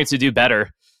probably going to do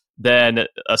better than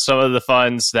some of the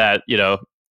funds that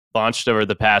launched over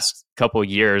the past couple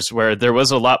years, where there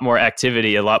was a lot more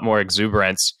activity, a lot more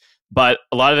exuberance, but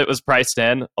a lot of it was priced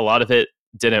in, a lot of it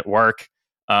didn't work.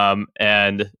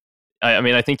 And I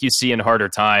mean, I think you see in harder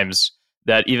times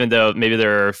that even though maybe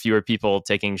there are fewer people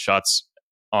taking shots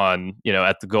on,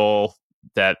 at the goal,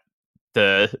 that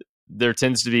there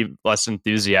tends to be less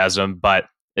enthusiasm, but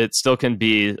it still can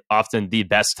be often the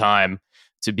best time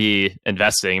to be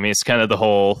investing. I mean, it's kind of the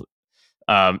whole,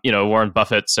 Warren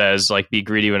Buffett says, like, be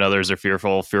greedy when others are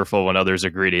fearful, fearful when others are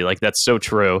greedy. Like, that's so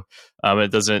true.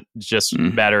 It doesn't just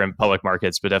matter in public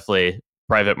markets, but definitely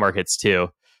private markets too,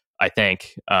 I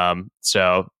think.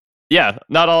 So yeah,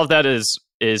 not all of that is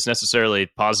necessarily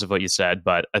positive what you said,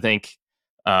 but I think,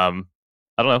 I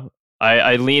don't know,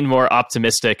 I lean more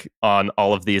optimistic on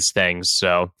all of these things.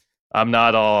 So I'm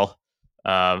not on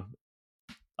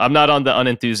the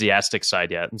unenthusiastic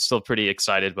side yet. I'm still pretty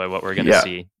excited by what we're going to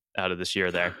see out of this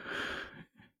year there.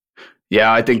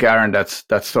 Yeah, I think, Aaron, that's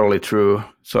totally true.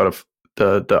 Sort of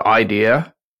the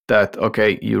idea that,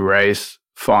 okay, you raise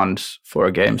funds for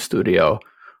a game studio.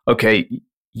 Okay,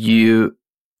 you're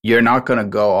not going to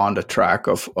go on the track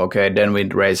of, okay, then we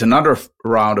raise another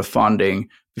round of funding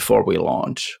before we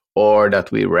launch, or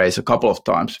that we raise a couple of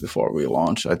times before we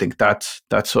launch. I think that's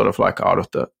sort of like out of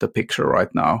the picture right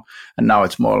now. And now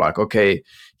it's more like, okay,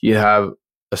 you have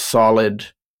a solid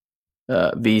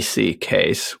VC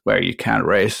case where you can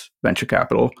raise venture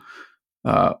capital,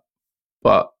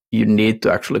 but you need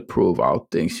to actually prove out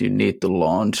things. You need to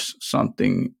launch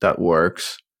something that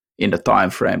works in the time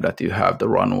frame that you have, the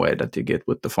runway that you get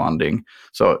with the funding.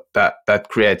 So that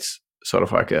creates sort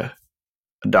of like a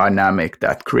dynamic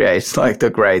that creates like the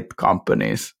great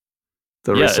companies,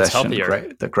 the recession,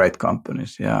 the great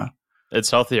companies. Yeah, it's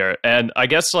healthier. And I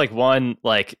guess like one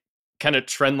like kind of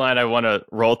trend line I want to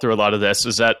roll through a lot of this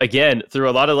is that, again, through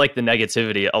a lot of like the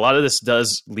negativity, a lot of this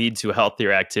does lead to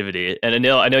healthier activity. And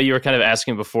Anil, I know you were kind of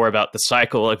asking before about the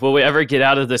cycle, like, will we ever get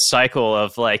out of this cycle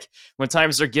of like, when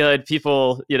times are good,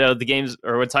 people, the games,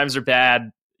 or when times are bad,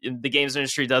 the games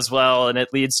industry does well, and it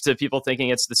leads to people thinking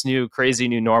it's this new crazy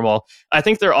new normal. I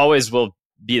think there always will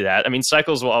be that. I mean,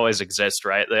 cycles will always exist,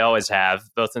 right? They always have,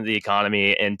 both in the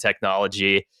economy and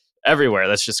technology, everywhere.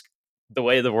 That's just the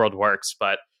way the world works.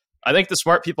 But I think the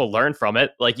smart people learn from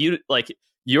it. Like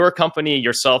your company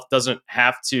yourself doesn't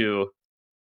have to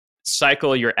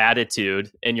cycle your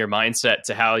attitude and your mindset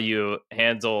to how you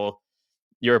handle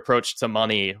your approach to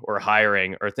money or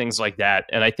hiring or things like that.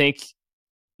 And I think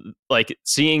like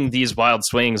seeing these wild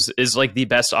swings is like the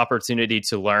best opportunity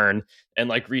to learn and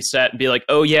like reset and be like,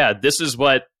 oh yeah, this is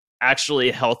what actually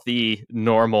healthy,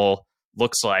 normal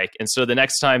looks like. And so the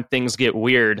next time things get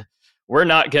weird, we're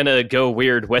not going to go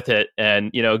weird with it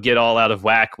and, you know, get all out of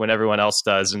whack when everyone else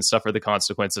does and suffer the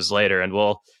consequences later. And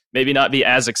we'll maybe not be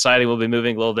as exciting. We'll be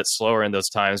moving a little bit slower in those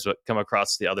times, but come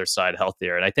across the other side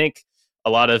healthier. And I think a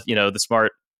lot of, you know, the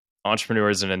smart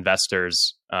entrepreneurs and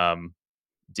investors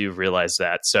do realize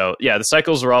that. So yeah, the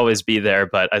cycles will always be there,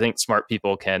 but I think smart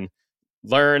people can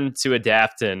learn to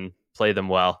adapt and play them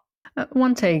well.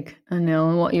 One take, Anil,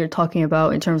 on what you're talking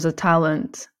about in terms of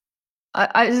talent.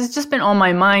 It's just been on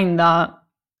my mind that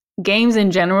games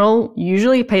in general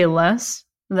usually pay less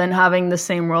than having the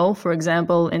same role, for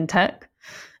example, in tech.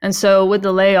 And so with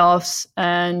the layoffs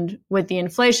and with the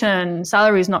inflation,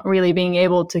 salaries not really being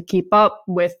able to keep up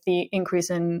with the increase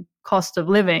in cost of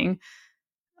living,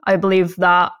 I believe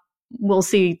that we'll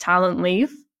see talent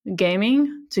leave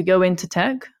gaming to go into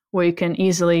tech, where you can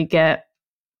easily get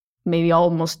maybe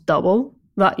almost double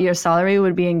that your salary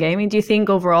would be in gaming. Do you think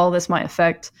overall this might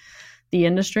affect the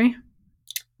industry?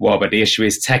 Well, but the issue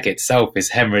is tech itself is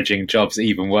hemorrhaging jobs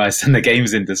even worse than the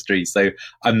games industry. So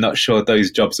I'm not sure those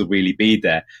jobs will really be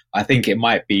there. I think it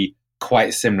might be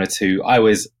quite similar to, I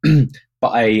was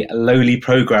a lowly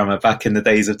programmer back in the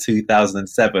days of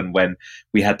 2007 when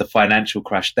we had the financial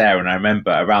crash there. And I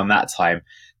remember around that time,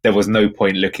 there was no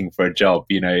point looking for a job.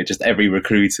 You know, just every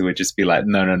recruiter would just be like,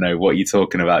 no, what are you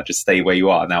talking about? Just stay where you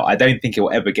are. Now, I don't think it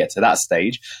will ever get to that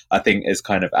stage. I think, as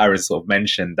kind of Aaron sort of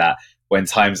mentioned, that when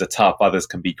times are tough, others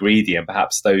can be greedy, and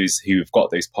perhaps those who've got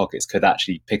those pockets could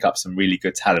actually pick up some really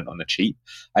good talent on the cheap.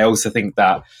 I also think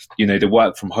that, you know, the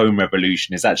work from home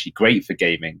revolution is actually great for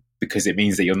gaming because it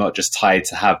means that you're not just tied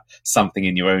to have something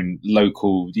in your own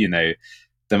local, you know,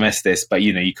 domestic, but,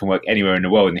 you know, you can work anywhere in the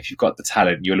world. And if you've got the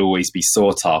talent, you'll always be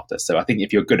sought after. So I think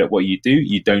if you're good at what you do,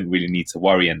 you don't really need to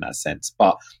worry in that sense.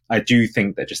 But I do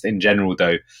think that just in general,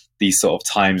 though, these sort of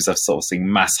times of sort of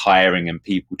seeing mass hiring and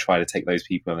people try to take those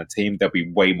people on the team, they'll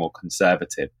be way more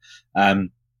conservative.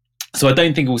 So I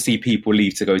don't think we'll see people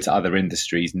leave to go to other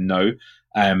industries. No.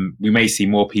 We may see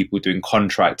more people doing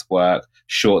contract work,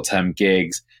 short-term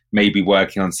gigs, maybe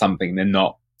working on something they're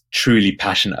not truly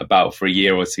passionate about for a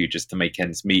year or two just to make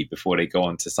ends meet before they go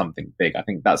on to something big. I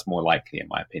think that's more likely, in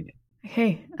my opinion.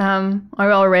 Okay. Are we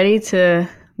all ready to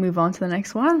move on to the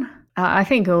next one? I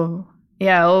think it'll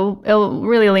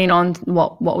really lean on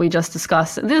what we just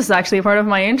discussed. This is actually part of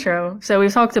my intro. So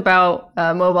we've talked about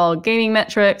mobile gaming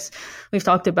metrics. We've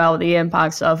talked about the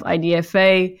impacts of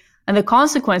IDFA. And the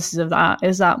consequences of that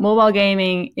is that mobile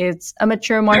gaming is a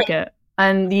mature market.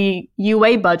 And the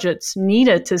UA budgets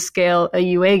needed to scale a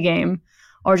UA game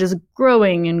are just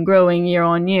growing and growing year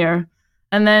on year.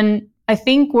 And then I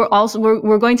think we're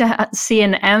going to see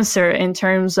an answer in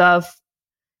terms of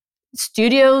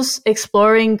studios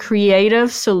exploring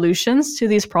creative solutions to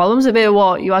these problems. A bit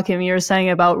what Joachim, you were saying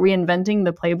about reinventing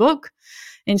the playbook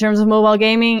in terms of mobile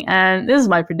gaming. And this is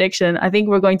my prediction. I think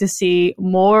we're going to see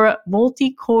more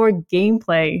multi-core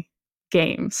gameplay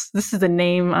games. This is the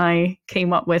name I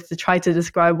came up with to try to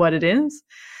describe what it is.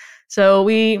 So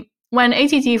when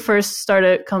ATT first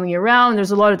started coming around, there's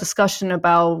a lot of discussion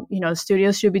about, you know,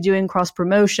 studios should be doing cross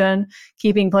promotion,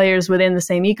 keeping players within the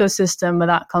same ecosystem, but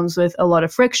that comes with a lot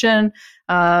of friction.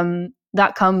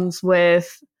 That comes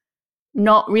with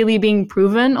not really being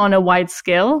proven on a wide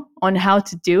scale on how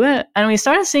to do it. And we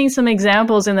started seeing some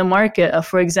examples in the market of,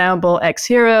 for example, X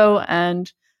Hero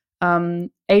and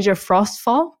Age of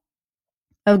Frostfall,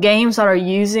 of games that are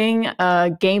using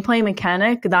a gameplay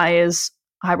mechanic that is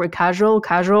hybrid casual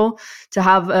to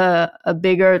have a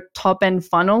bigger top-end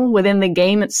funnel within the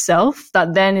game itself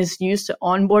that then is used to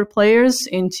onboard players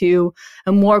into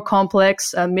a more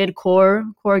complex mid-core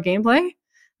gameplay.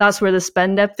 That's where the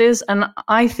spend depth is. And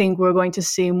I think we're going to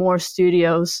see more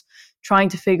studios trying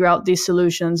to figure out these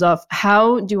solutions of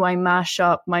how do I mash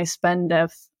up my spend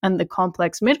depth and the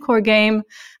complex mid-core game,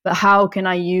 but how can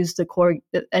I use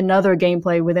another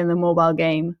gameplay within the mobile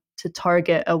game to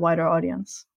target a wider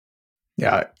audience?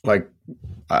 Yeah, like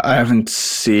I haven't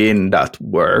seen that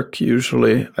work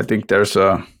usually. I think there's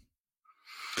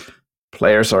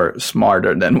players are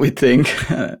smarter than we think.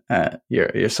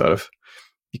 You're sort of,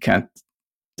 you can't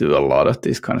do a lot of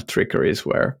these kind of trickeries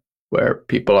where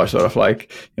people are sort of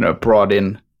like, brought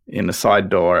in a side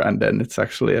door, and then it's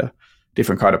actually a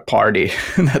different kind of party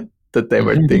that they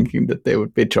were thinking that they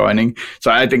would be joining.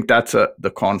 So I think that's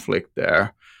the conflict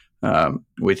there,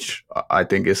 which I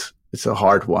think it's a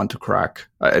hard one to crack.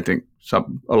 I think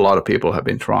a lot of people have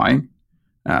been trying.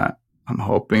 I'm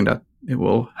hoping that it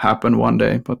will happen one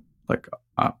day, but like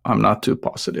I'm not too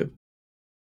positive.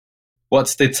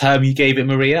 What's the term you gave it,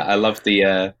 Maria? I love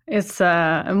the... It's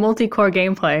a multi-core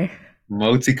gameplay.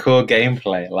 Multi-core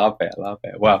gameplay. Love it.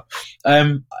 Well,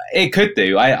 it could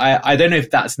do. I don't know if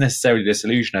that's necessarily the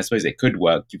solution. I suppose it could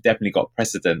work. You've definitely got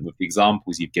precedent with the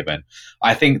examples you've given.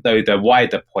 I think, though, the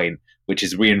wider point, which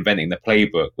is reinventing the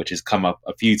playbook, which has come up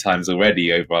a few times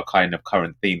already over our kind of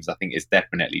current themes, I think is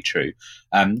definitely true.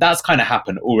 That's kind of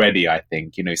happened already, I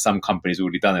think. Some companies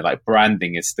already done it. Like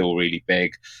branding is still really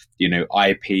big.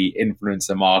 IP,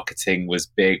 influencer marketing was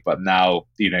big, but now,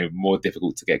 more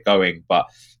difficult to get going. But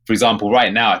for example,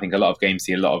 right now, I think a lot of games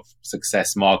see a lot of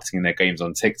success marketing their games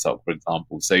on TikTok, for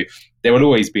example. So there will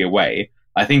always be a way.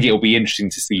 I think it will be interesting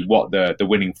to see what the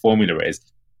winning formula is.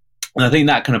 And I think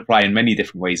that can apply in many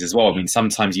different ways as well. I mean,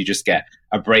 sometimes you just get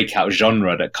a breakout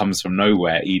genre that comes from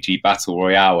nowhere, e.g. Battle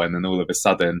Royale, and then all of a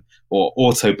sudden, or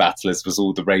Auto Battlers was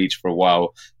all the rage for a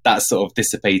while. That sort of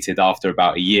dissipated after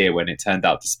about a year when it turned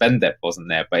out the spend depth wasn't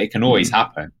there, but it can always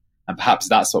happen. And perhaps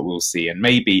that's what we'll see. And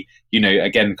maybe,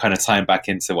 again, kind of tying back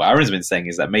into what Aaron's been saying,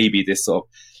 is that maybe this sort of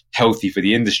healthy for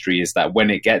the industry is that when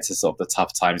it gets to sort of the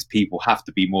tough times, people have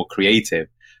to be more creative.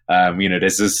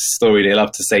 There's this story they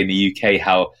love to say in the UK,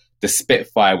 how the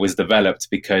Spitfire was developed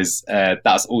because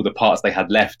that's all the parts they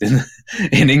had left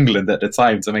in England at the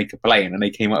time to make a plane, and they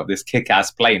came up with this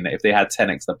kick-ass plane that if they had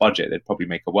 10x the budget, they'd probably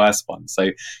make a worse one. So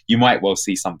you might well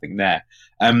see something there.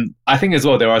 I think as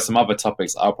well there are some other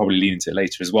topics I'll probably lean into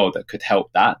later as well that could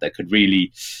help that could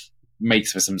really make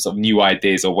for some sort of new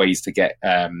ideas or ways to get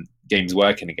games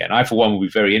working again. I, for one, will be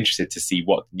very interested to see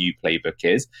what the new playbook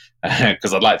is,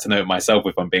 because I'd like to know it myself,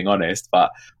 if I'm being honest.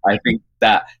 But I think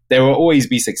that there will always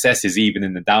be successes even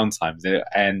in the downtimes,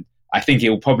 and I think it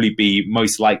will probably be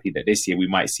most likely that this year we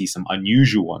might see some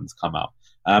unusual ones come out.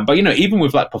 But even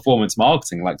with like performance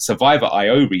marketing, like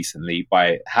Survivor.io recently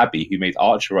by Habby, who made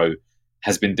Archero,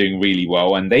 has been doing really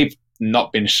well, and they've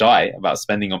not been shy about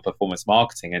spending on performance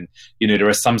marketing. And there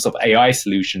are some sort of AI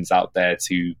solutions out there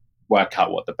to work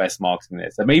out what the best marketing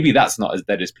is. So maybe that's not as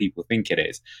dead as people think it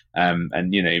is. And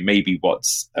maybe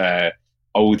what's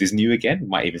old is new again. We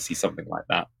might even see something like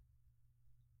that.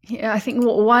 Yeah, I think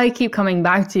why I keep coming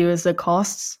back to is the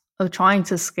costs of trying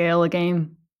to scale a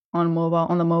game on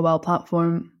the mobile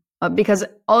platform. Because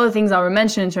all the things that were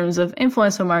mentioned in terms of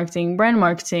influencer marketing, brand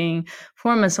marketing,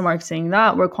 performance marketing,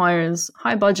 that requires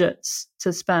high budgets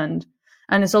to spend.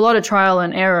 And it's a lot of trial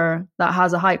and error that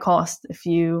has a high cost if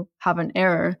you have an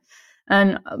error.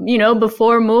 And,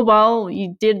 before mobile,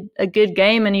 you did a good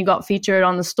game and you got featured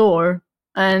on the store.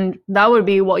 And that would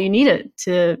be what you needed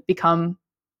to become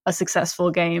a successful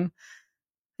game.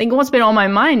 I think what's been on my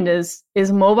mind is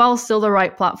mobile still the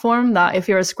right platform that if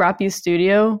you're a scrappy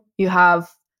studio, you have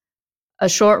a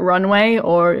short runway,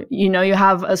 or you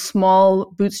have a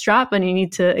small bootstrap and you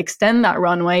need to extend that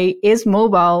runway? Is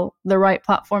mobile the right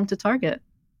platform to target?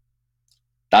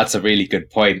 That's a really good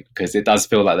point, because it does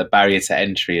feel like the barrier to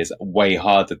entry is way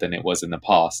harder than it was in the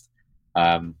past.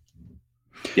 I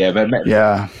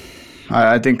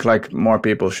think like more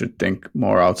people should think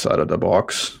more outside of the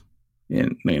box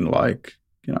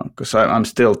because I'm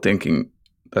still thinking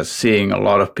that seeing a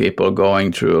lot of people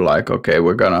going through like, okay,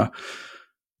 we're gonna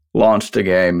launch the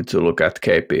game to look at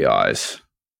KPIs.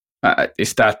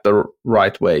 Is that the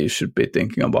right way you should be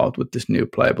thinking about with this new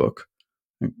playbook?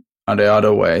 Are there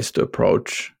other ways to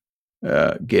approach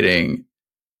getting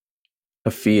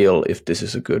a feel if this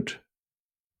is a good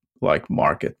like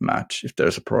market match, if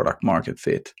there's a product market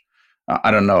fit? I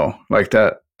don't know. Like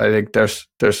that, I think there's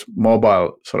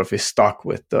mobile sort of is stuck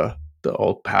with the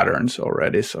old patterns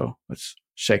already. So let's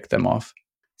shake them off.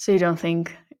 So you don't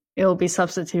think it will be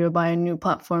substituted by a new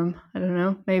platform? I don't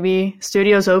know. Maybe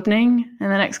studios opening in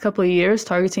the next couple of years,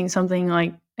 targeting something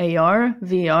like AR,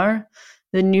 VR,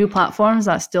 the new platforms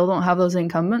that still don't have those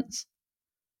incumbents.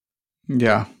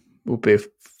 Yeah, it would be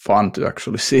fun to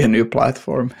actually see a new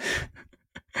platform.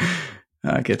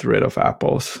 Get rid of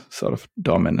Apple's sort of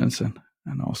dominance and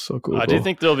also Google. I do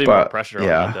think there'll be more pressure on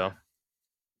that, though.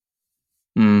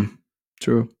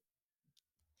 True.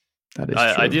 That is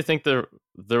true. I do think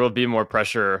there will be more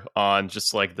pressure on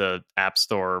just like the App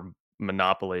Store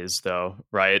monopolies, though,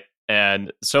 right?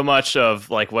 And so much of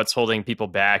like what's holding people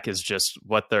back is just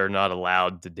what they're not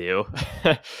allowed to do.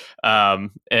 In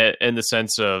the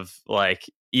sense of like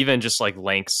even just like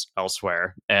links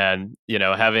elsewhere. And, you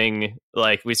know, having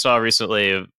like we saw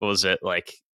recently, what was it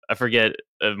like? I forget,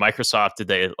 Microsoft, did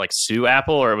they like sue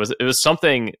Apple, or it was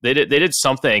something they did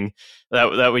something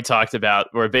that we talked about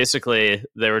where basically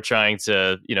they were trying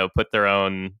to, you know, put their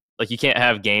own, like you can't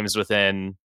have games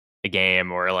within a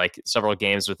game or like several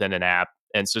games within an app.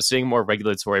 And so seeing more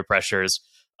regulatory pressures,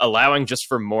 allowing just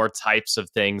for more types of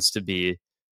things to be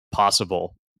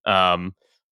possible.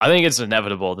 I think it's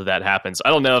inevitable that happens. I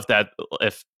don't know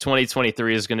if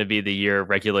 2023 is going to be the year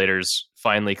regulators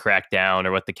finally crack down,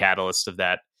 or what the catalyst of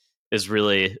that is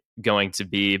really going to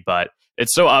be, but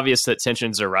it's so obvious that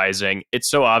tensions are rising.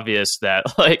 It's so obvious that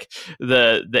like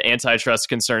the antitrust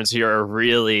concerns here are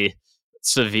really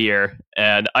severe,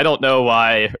 and I don't know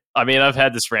why. I mean, I've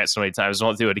had this rant so many times, I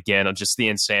won't do it again, on just the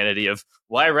insanity of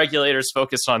why regulators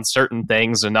focus on certain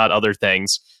things and not other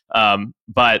things.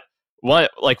 But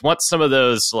once some of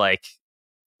those like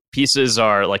pieces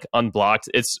are like unblocked,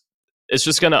 it's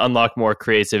just going to unlock more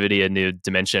creativity and new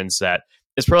dimensions that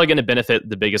it's probably going to benefit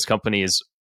the biggest companies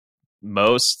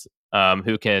most,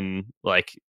 who can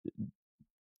like,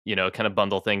 you know, kind of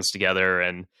bundle things together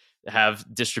and have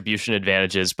distribution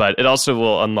advantages. But it also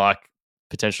will unlock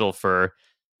potential for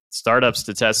startups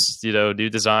to test, you know, new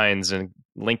designs and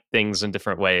link things in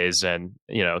different ways. And,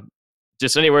 you know,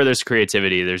 just anywhere there's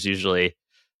creativity, there's usually,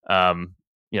 you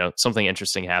know, something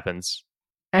interesting happens.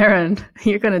 Aaron,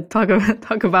 you're going to talk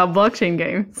about blockchain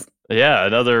games. Yeah,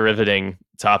 another riveting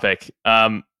topic.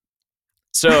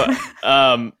 So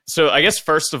I guess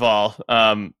first of all,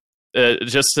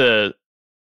 just to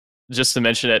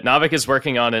mention it, Navik is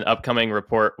working on an upcoming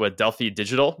report with Delphi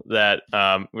Digital that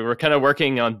we were kind of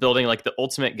working on building like the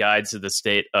ultimate guide to the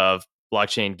state of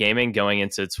blockchain gaming going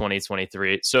into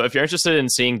 2023. So if you're interested in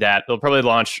seeing that, it'll probably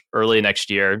launch early next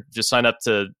year. Just sign up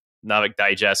to Navik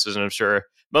Digest, as I'm sure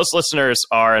most listeners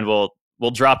are, and we'll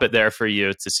drop it there for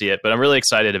you to see it. But I'm really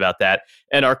excited about that.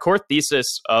 And our core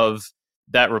thesis of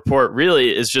that report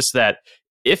really is just that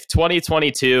if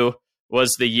 2022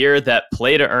 was the year that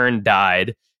play to earn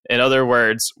died, in other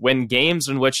words, when games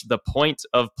in which the point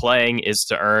of playing is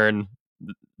to earn,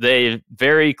 they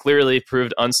very clearly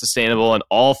proved unsustainable and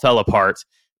all fell apart,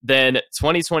 then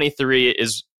 2023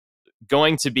 is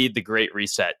going to be the great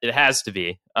reset. It has to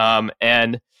be.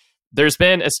 And there's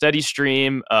been a steady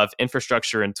stream of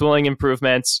infrastructure and tooling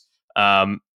improvements,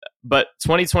 but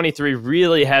 2023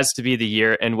 really has to be the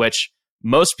year in which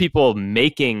most people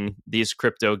making these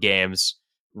crypto games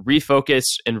refocus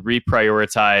and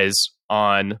reprioritize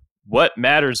on what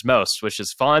matters most, which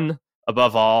is fun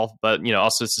above all, but you know,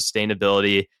 also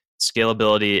sustainability,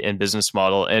 scalability, and business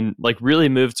model, and like really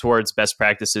move towards best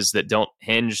practices that don't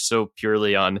hinge so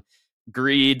purely on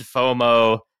greed,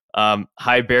 FOMO,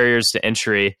 high barriers to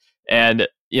entry. And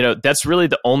you know, that's really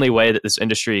the only way that this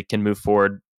industry can move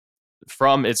forward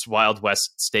from its Wild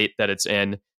West state that it's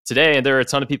in today. And there are a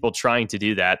ton of people trying to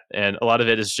do that, and a lot of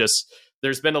it is just,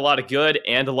 there's been a lot of good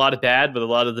and a lot of bad, but a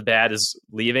lot of the bad is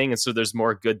leaving, and so there's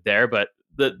more good there. But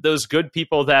those good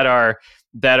people that are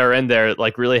in there,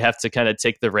 like, really have to kind of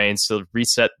take the reins to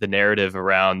reset the narrative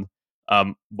around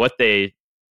what they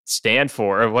stand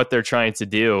for or what they're trying to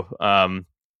do,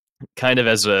 kind of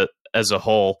as a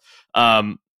whole,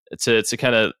 to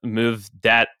kind of move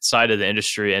that side of the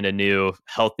industry in a new,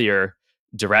 healthier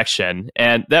direction.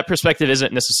 And that perspective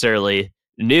isn't necessarily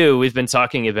new. We've been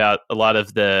talking about a lot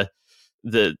of the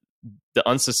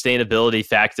unsustainability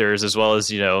factors, as well as,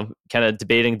 you know, kind of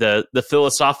debating the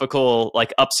philosophical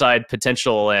like upside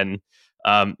potential and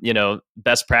you know,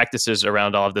 best practices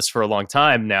around all of this for a long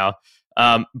time now.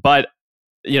 But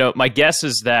you know, my guess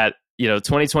is that, you know,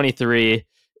 2023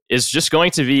 is just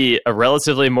going to be a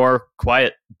relatively more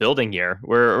quiet building year.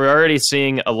 We're already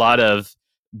seeing a lot of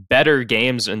better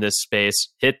games in this space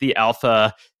hit the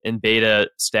alpha and beta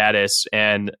status,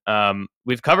 and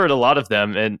we've covered a lot of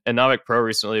them. And Navic Pro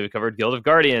recently, we covered Guild of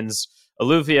Guardians,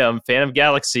 Illuvium, Phantom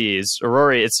Galaxies,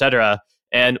 Aurori, etc.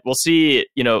 And we'll see,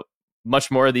 you know,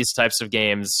 much more of these types of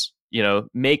games, you know,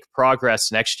 make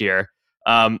progress next year.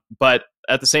 But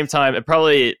at the same time, it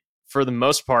probably, for the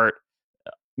most part,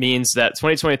 means that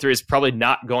 2023 is probably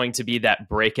not going to be that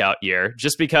breakout year,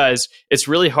 just because it's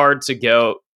really hard to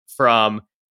go from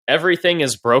everything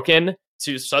is broken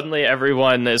to suddenly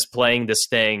everyone is playing this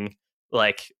thing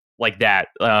like that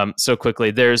so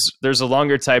quickly. There's a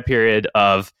longer time period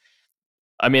of,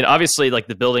 I mean, obviously, like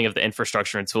the building of the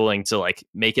infrastructure and tooling to like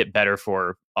make it better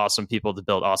for awesome people to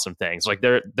build awesome things. Like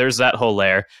there's that whole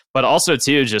layer, but also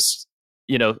too, just,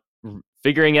 you know,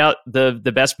 figuring out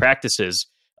the best practices.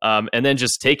 and then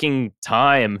just taking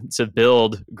time to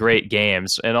build great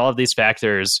games. And all of these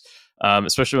factors,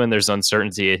 especially when there's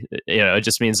uncertainty, it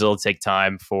just means it'll take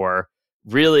time for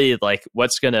really like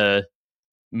what's going to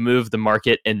move the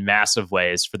market in massive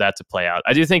ways for that to play out.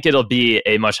 I do think it'll be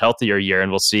a much healthier year,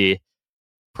 and we'll see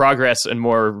progress and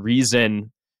more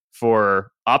reason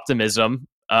for optimism.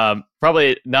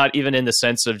 Probably not even in the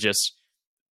sense of just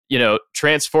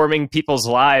transforming people's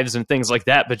lives and things like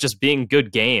that, but just being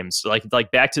good games, like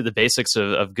back to the basics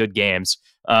of good games.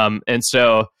 And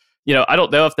so, I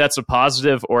don't know if that's a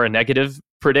positive or a negative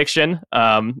prediction.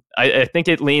 I think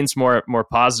it leans more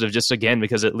positive, just again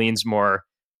because it leans more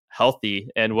healthy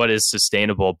and what is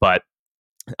sustainable. But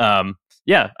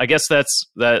yeah, I guess that's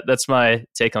my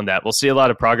take on that. We'll see a lot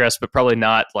of progress, but probably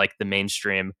not like the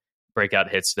mainstream breakout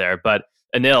hits there. But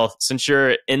Anil, since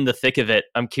you're in the thick of it,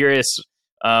 I'm curious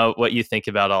what you think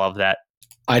about all of that.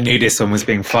 I knew this one was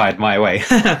being fired my way.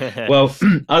 Well,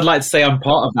 I'd like to say I'm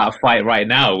part of that fight right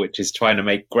now, which is trying to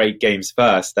make great games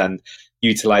first and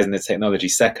utilizing the technology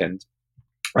second.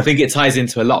 I think it ties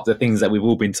into a lot of the things that we've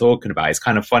all been talking about. It's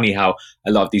kind of funny how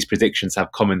a lot of these predictions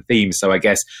have common themes. So I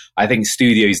think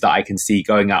studios that I can see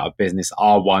going out of business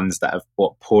are ones that have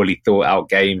bought poorly thought out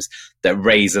games that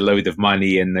raise a load of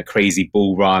money in the crazy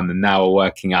bull run and now are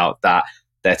working out that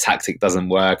their tactic doesn't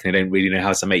work and they don't really know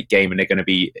how to make game and they're going to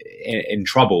be in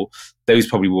trouble. Those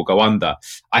probably will go under.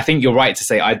 I think you're right to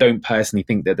say I don't personally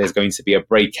think that there's going to be a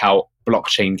breakout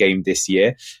blockchain game this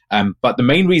year. But the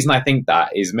main reason I think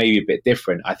that is maybe a bit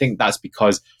different. I think that's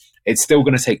because it's still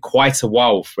going to take quite a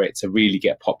while for it to really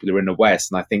get popular in the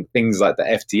West. And I think things like the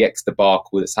FTX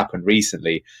debacle that's happened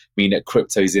recently mean that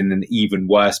crypto's in an even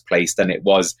worse place than it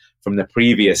was from the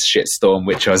previous shitstorm,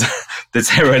 which was the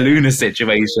Terra Luna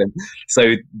situation.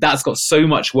 So that's got so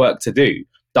much work to do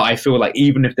that I feel like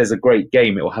even if there's a great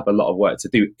game, it will have a lot of work to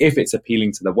do if it's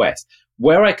appealing to the West.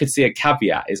 Where I could see a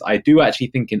caveat is I do actually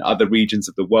think in other regions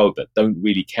of the world that don't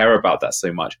really care about that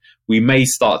so much, we may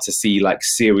start to see like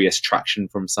serious traction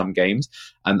from some games.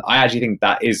 And I actually think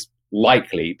that is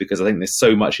likely because I think there's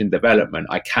so much in development.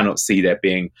 I cannot see there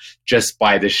being just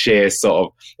by the sheer sort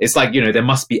of, it's like, there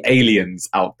must be aliens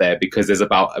out there because there's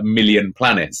about 1 million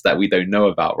planets that we don't know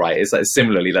about, right? It's like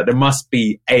similarly, like there must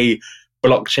be a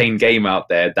blockchain game out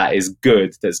there that is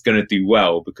good, that's going to do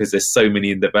well because there's so many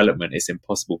in development, it's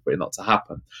impossible for it not to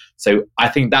happen. So I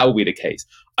think that will be the case.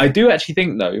 I do actually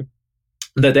think though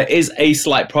that there is a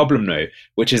slight problem though,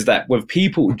 which is that with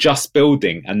people just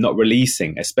building and not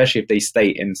releasing, especially if they stay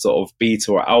in sort of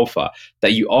beta or alpha,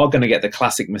 that you are going to get the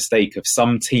classic mistake of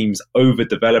some teams over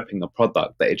developing a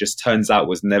product that it just turns out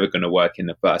was never going to work in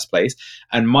the first place.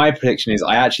 And my prediction is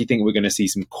I actually think we're going to see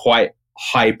some quite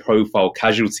high profile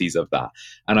casualties of that.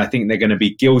 And I think they're going to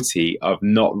be guilty of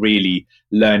not really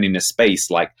learning the space.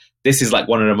 Like this is like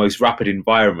one of the most rapid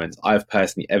environments I've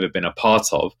personally ever been a part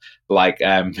of. Like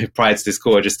prior to this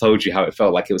call, I just told you how it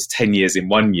felt like it was 10 years in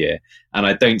 1 year. And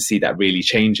I don't see that really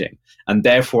changing. And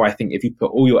therefore, I think if you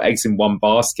put all your eggs in one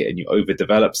basket and you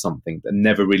overdevelop something that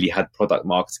never really had product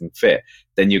marketing fit,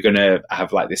 then you're going to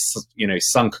have like this,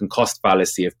 sunken cost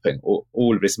fallacy of putting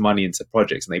all of this money into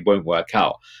projects and they won't work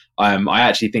out. I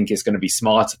actually think it's going to be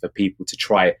smarter for people to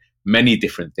try many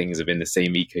different things within the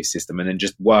same ecosystem and then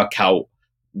just work out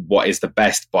what is the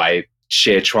best by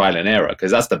sheer trial and error,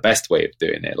 because that's the best way of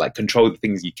doing it. Like control the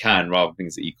things you can rather than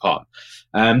things that you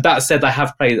can't. That said, I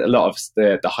have played a lot of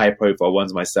the high profile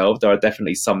ones myself. There are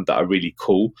definitely some that are really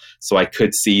cool. So I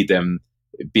could see them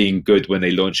being good when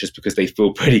they launch just because they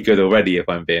feel pretty good already, if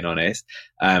I'm being honest.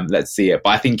 Let's see it.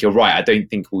 But I think you're right. I don't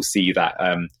think we'll see that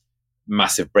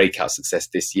massive breakout success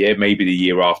this year. Maybe the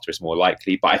year after is more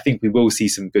likely. But I think we will see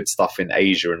some good stuff in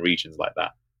Asia and regions like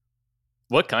that.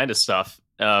 What kind of stuff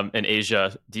in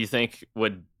Asia do you think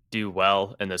would do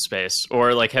well in this space?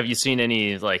 Or like, have you seen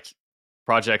any like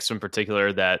projects in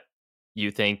particular that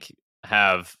you think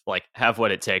have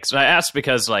what it takes? And I ask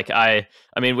because like, I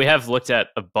mean, we have looked at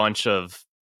a bunch of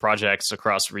projects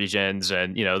across regions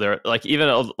and, they're like,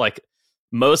 even like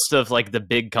most of like the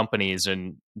big companies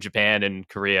in Japan and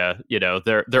Korea,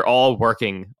 they're all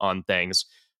working on things.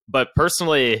 But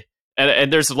personally,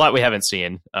 and there's a lot we haven't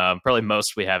seen, probably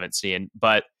most we haven't seen,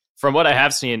 but from what I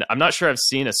have seen, I'm not sure I've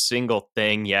seen a single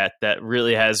thing yet that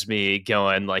really has me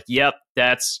going like, yep,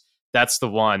 that's the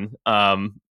one.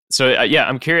 So yeah,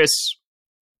 I'm curious,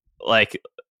 like,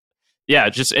 yeah,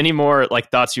 just any more like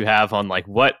thoughts you have on like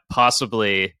what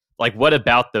possibly, like what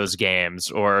about those games,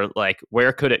 or like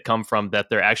where could it come from that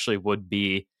there actually would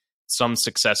be some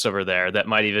success over there that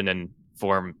might even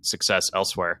inform success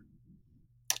elsewhere?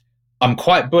 I'm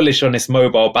quite bullish on this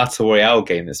mobile battle royale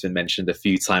game that's been mentioned a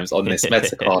few times on this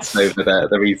Metacast over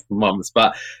the recent months.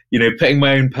 But, putting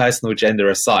my own personal agenda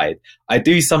aside, I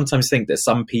do sometimes think that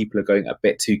some people are going a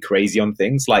bit too crazy on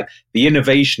things. Like, the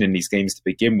innovation in these games to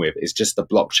begin with is just the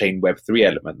blockchain Web3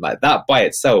 element. Like, that by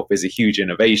itself is a huge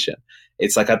innovation.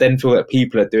 It's like I then feel that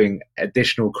people are doing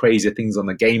additional crazy things on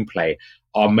the gameplay,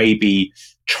 are maybe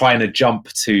trying to jump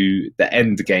to the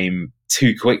end game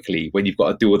too quickly when you've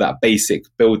got to do all that basic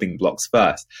building blocks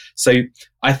first. So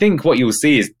I think what you'll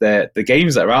see is that the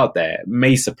games that are out there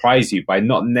may surprise you by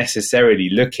not necessarily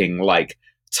looking like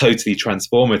totally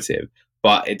transformative,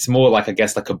 but it's more like, I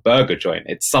guess, like a burger joint.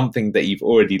 It's something that you've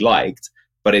already liked,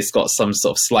 but it's got some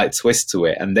sort of slight twist to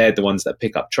it, and they're the ones that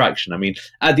pick up traction. I mean,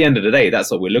 at the end of the day, that's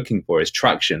what we're looking for, is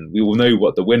traction. We will know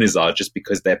what the winners are just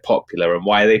because they're popular. And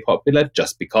why are they popular?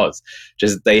 Just because.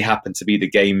 Just they happen to be the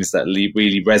games that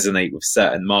really resonate with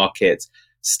certain markets,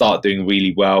 start doing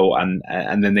really well, and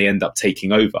then they end up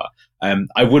taking over.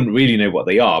 I wouldn't really know what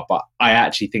they are, but I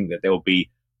actually think that they'll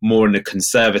be more in the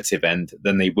conservative end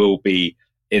than they will be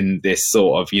in this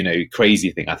sort of, crazy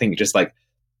thing. I think just like,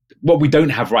 what we don't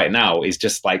have right now is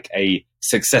just like a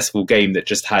successful game that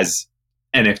just has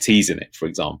NFTs in it, for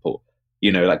example.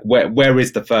 Like where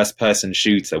is the first person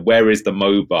shooter? Where is the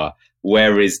MOBA?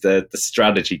 Where is the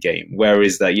strategy game? Where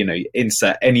is the,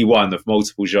 insert any one of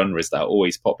multiple genres that are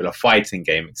always popular, fighting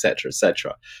game, etc.,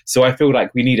 etc. So I feel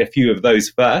like we need a few of those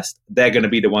first. They're going to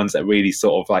be the ones that really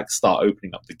sort of like start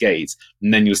opening up the gates,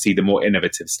 and then you'll see the more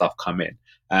innovative stuff come in.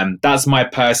 That's my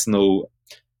personal,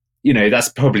 that's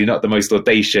probably not the most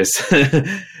audacious,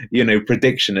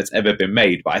 prediction that's ever been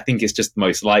made, but I think it's just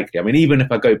most likely. I mean, even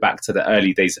if I go back to the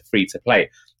early days of free to play,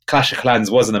 Clash of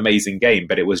Clans was an amazing game,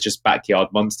 but it was just Backyard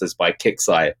Monsters by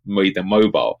Kixeye made them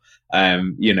mobile.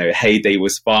 Heyday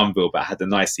was Farmville, but had a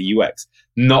nicer UX.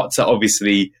 Not to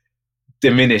obviously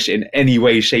diminish in any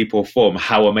way, shape, or form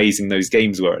how amazing those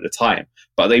games were at the time,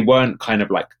 but they weren't kind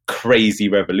of like crazy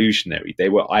revolutionary. They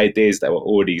were ideas that were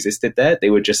already existed there. They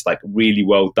were just like really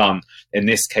well done in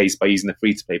this case by using the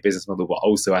free-to-play business model, but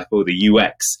also I feel the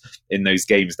UX in those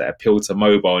games that appealed to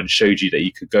mobile and showed you that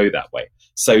you could go that way.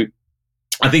 So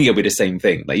I think it'll be the same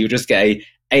thing. Like, you'll just get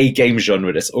a game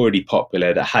genre that's already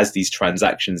popular, that has these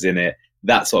transactions in it.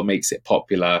 That's what makes it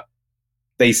popular.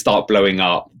 They start blowing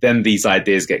up, then these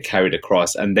ideas get carried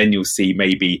across, and then you'll see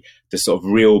maybe the sort of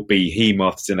real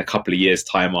behemoths in a couple of years'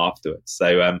 time afterwards.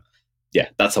 So,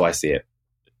 that's how I see it.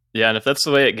 Yeah, and if that's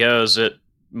the way it goes, it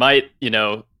might, I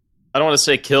don't want to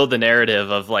say kill the narrative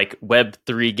of like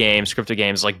Web3 games, crypto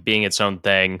games, like being its own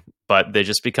thing, but they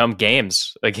just become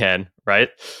games again, right?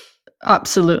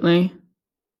 Absolutely.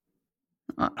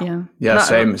 Yeah,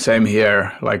 same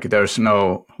here. Like, there's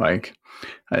no, like,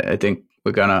 I think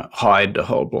we're gonna hide the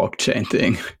whole blockchain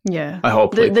thing. Yeah, I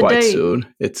hope quite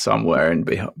soon. It's somewhere in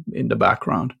the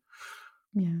background.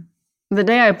 Yeah, the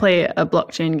day I play a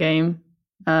blockchain game,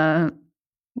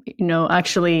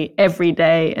 actually every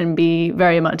day and be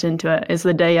very much into it is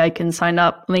the day I can sign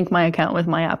up, link my account with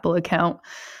my Apple account,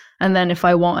 and then if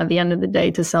I want at the end of the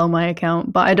day to sell my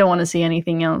account. But I don't want to see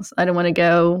anything else. I don't want to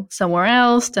go somewhere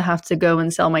else to have to go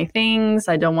and sell my things.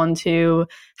 I don't want to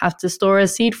have to store a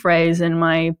seed phrase in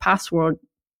my password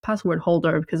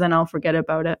holder, because then I'll forget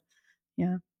about it.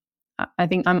 Yeah, I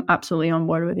think I'm absolutely on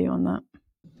board with you on that.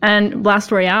 And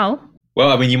Blast Royale.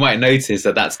 Well, I mean, you might notice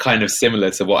that that's kind of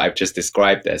similar to what I've just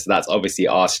described there. So that's obviously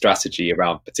our strategy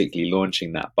around particularly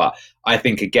launching that. But I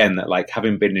think, again, that like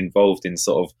having been involved in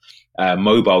sort of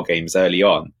mobile games early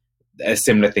on, a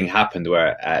similar thing happened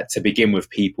where to begin with,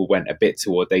 people went a bit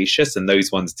too audacious and those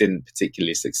ones didn't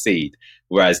particularly succeed,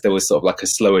 whereas there was sort of like a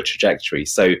slower trajectory.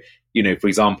 So, for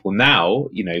example, now,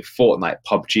 Fortnite,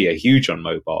 PUBG are huge on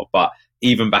mobile, but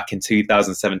even back in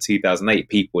 2007, 2008,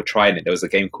 people were trying it. There was a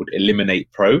game called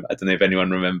Eliminate Pro. I don't know if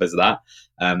anyone remembers that.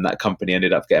 That company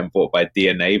ended up getting bought by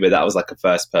DNA, but that was like a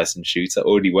first-person shooter,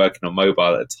 already working on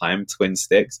mobile at the time, twin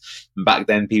sticks. And back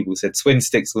then, people said twin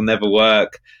sticks will never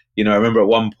work. I remember at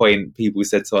one point, people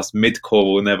said to us,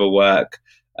 mid-core will never work,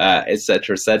 et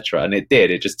cetera, et cetera. And it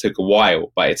did. It just took a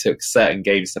while, but it took certain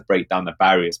games to break down the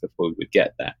barriers before we would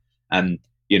get there. And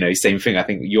same thing. I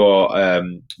think your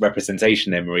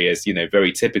representation there, Maria, is,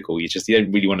 very typical. You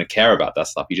don't really want to care about that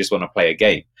stuff. You just want to play a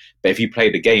game. But if you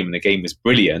played a game and the game was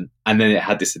brilliant, and then it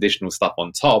had this additional stuff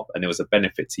on top, and it was a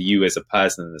benefit to you as a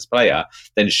person and as a player,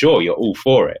 then sure, you're all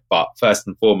for it. But first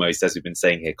and foremost, as we've been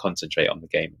saying here, concentrate on the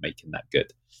game and making that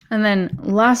good. And then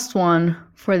last one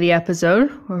for the episode.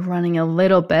 We're running a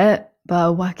little bit,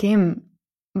 but Joachim,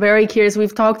 very curious.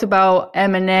 We've talked about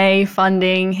M&A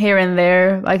funding here and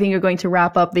there. I think you're going to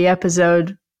wrap up the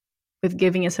episode with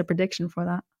giving us a prediction for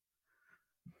that.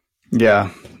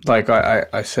 Yeah, like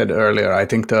I said earlier, I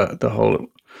think the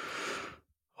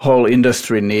whole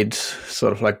industry needs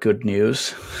sort of like good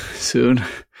news soon,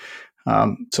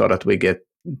 so that we get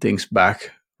things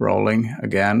back rolling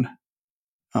again.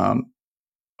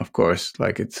 Of course,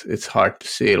 like it's hard to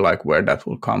see like where that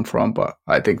will come from, but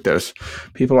I think there's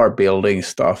people are building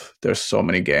stuff. There's so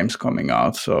many games coming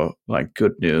out, so like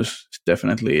good news is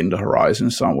definitely in the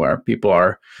horizon somewhere.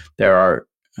 There are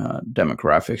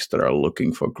demographics that are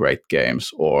looking for great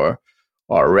games or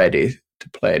are ready to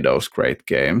play those great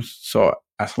games. So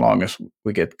as long as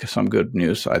we get some good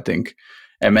news, I think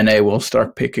M&A will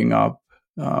start picking up.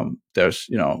 There's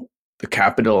the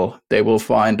capital. They will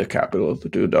find the capital to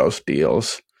do those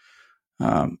deals.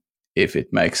 If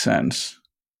it makes sense.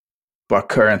 But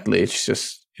currently, it's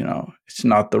just, it's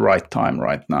not the right time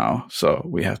right now. So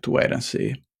we have to wait and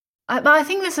see. But I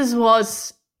think this is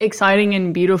what's exciting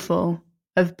and beautiful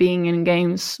of being in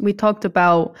games. We talked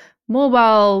about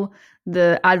mobile,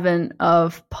 the advent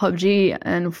of PUBG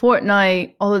and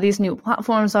Fortnite, all of these new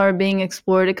platforms are being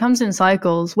explored. It comes in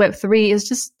cycles. Web3 is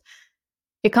just,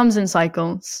 it comes in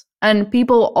cycles. And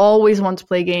people always want to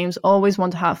play games, always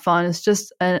want to have fun. It's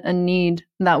just a need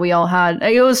that we all had.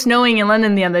 It was snowing in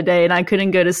London the other day and I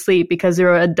couldn't go to sleep because there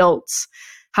were adults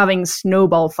having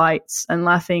snowball fights and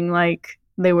laughing like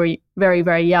they were very,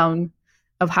 very young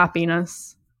of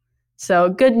happiness. So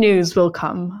good news will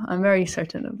come. I'm very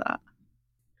certain of that.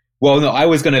 Well, no, I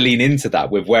was going to lean into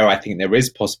that with where I think there is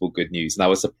possible good news. And I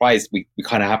was surprised we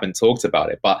kind of haven't talked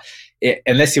about it. But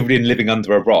unless you've been living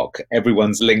under a rock,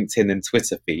 everyone's LinkedIn and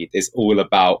Twitter feed is all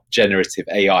about generative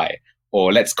AI,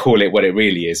 or let's call it what it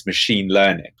really is, machine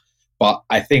learning. But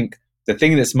I think the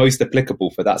thing that's most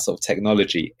applicable for that sort of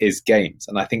technology is games.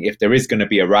 And I think if there is going to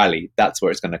be a rally, that's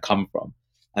where it's going to come from.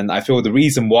 And I feel the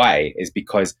reason why is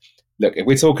because, look, if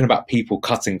we're talking about people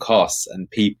cutting costs and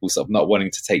people sort of not wanting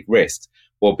to take risks,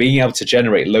 well, being able to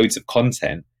generate loads of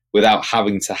content without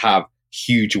having to have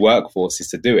huge workforces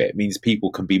to do it means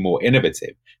people can be more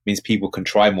innovative, means people can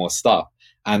try more stuff.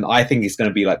 And I think it's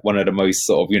going to be like one of the most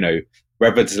sort of,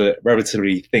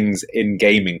 revelatory things in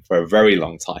gaming for a very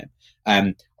long time.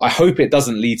 I hope it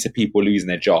doesn't lead to people losing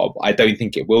their job. I don't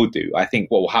think it will do. I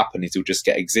think what will happen is you'll just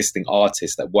get existing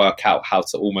artists that work out how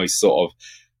to almost sort of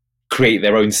create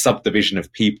their own subdivision of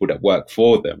people that work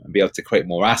for them and be able to create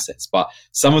more assets. But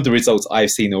some of the results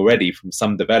I've seen already from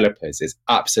some developers is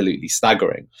absolutely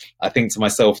staggering. I think to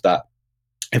myself that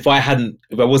if I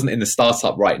wasn't in the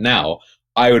startup right now,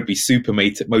 I would be super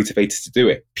motivated to do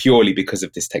it purely because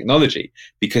of this technology.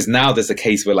 Because now there's a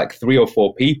case where like 3 or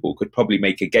 4 people could probably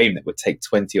make a game that would take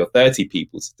 20 or 30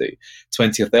 people to do.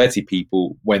 20 or 30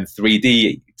 people when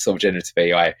 3D sort of generative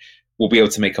AI will be able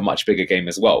to make a much bigger game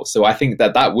as well. So I think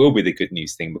that will be the good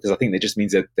news thing, because I think that just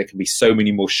means that there can be so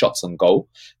many more shots on goal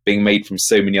being made from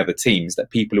so many other teams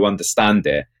that people who understand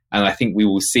it. And I think we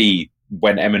will see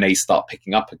when M&A start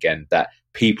picking up again, that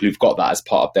people who've got that as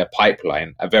part of their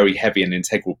pipeline, a very heavy and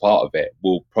integral part of it,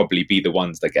 will probably be the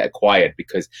ones that get acquired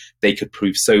because they could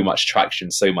prove so much traction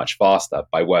so much faster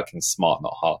by working smart,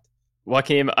 not hard.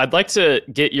 Joachim, I'd like to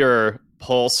get your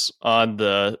pulse on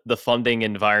the funding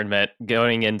environment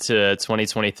going into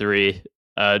 2023,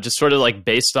 just sort of like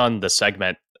based on the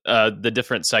segment, the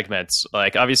different segments.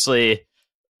 Like obviously,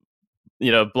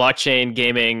 blockchain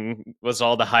gaming was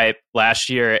all the hype last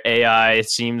year. AI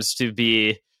seems to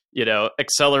be,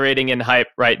 accelerating in hype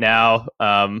right now.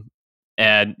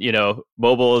 And,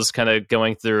 mobile is kind of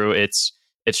going through its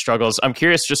struggles. I'm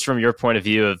curious, just from your point of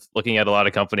view of looking at a lot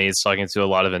of companies, talking to a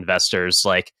lot of investors,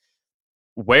 like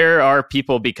where are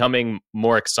people becoming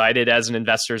more excited as an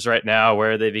investors right now?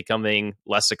 Where are they becoming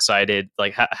less excited?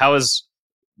 Like how is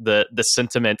the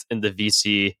sentiment in the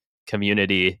VC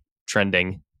community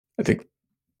trending? I think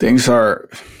things are,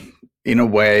 in a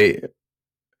way,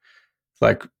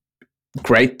 like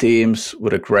great teams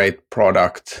with a great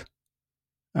product,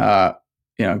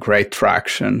 great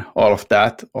traction. All of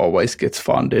that always gets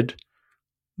funded.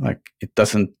 Like it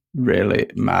doesn't really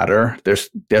matter. There's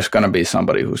going to be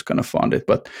somebody who's going to fund it.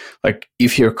 But like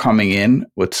if you're coming in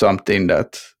with something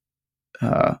that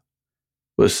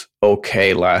was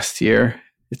okay last year,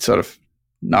 it's sort of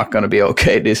not going to be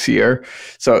okay this year.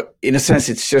 So in a sense,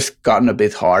 it's just gotten a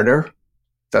bit harder.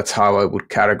 That's how I would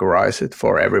categorize it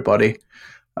for everybody.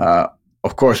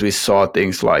 Of course, we saw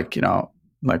things like,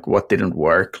 like what didn't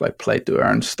work, like play to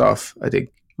earn stuff. I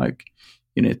think like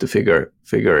you need to figure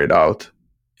it out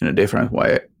in a different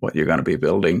way, what you're going to be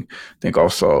building. I think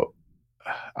also,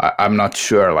 I'm not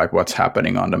sure like what's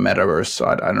happening on the metaverse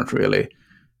side. I don't really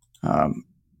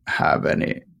have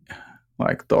any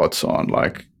like thoughts on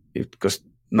like it, because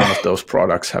none of those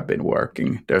products have been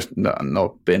working. There's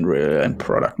not been really a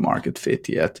product market fit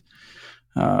yet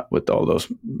with all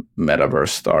those metaverse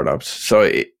startups.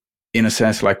 So in a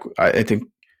sense, like I think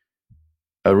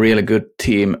a really good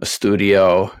team, a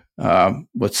studio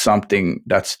with something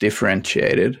that's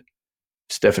differentiated,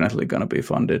 it's definitely going to be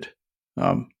funded.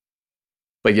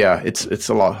 But yeah, it's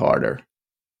a lot harder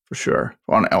for sure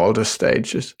on all the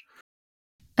stages.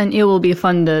 And it will be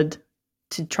funded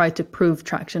to try to prove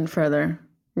traction further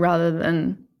rather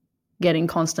than getting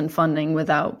constant funding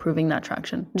without proving that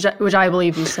traction, which I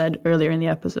believe you said earlier in the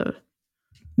episode.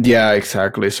 Yeah,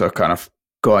 exactly. So kind of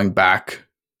going back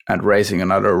and raising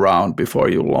another round before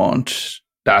you launch,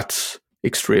 that's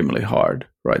extremely hard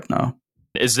right now.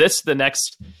 Is this the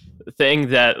next thing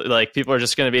that like people are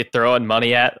just going to be throwing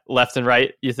money at left and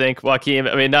right, you think, Joachim?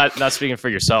 I mean, not speaking for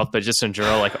yourself, but just in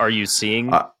general, like, are you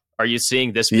seeing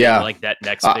this being like that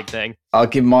next big thing? I'll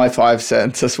give my 5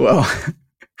 cents as well.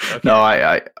 Okay. No,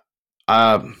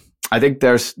 I think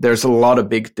there's a lot of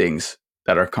big things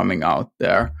that are coming out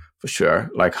there for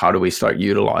sure. Like, how do we start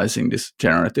utilizing this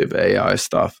generative AI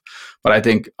stuff? But I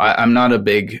think I'm not a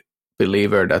big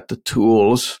believer that the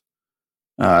tools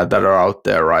that are out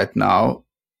there right now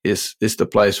is the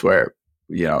place where,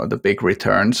 you know, the big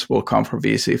returns will come from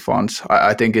VC funds.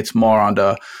 I think it's more on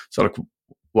the sort of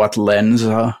what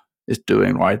Lensa is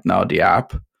doing right now, the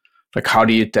app. Like, how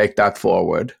do you take that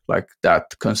forward? Like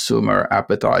that consumer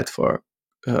appetite for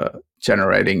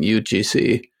generating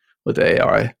UGC with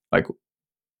AI. Like,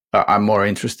 I'm more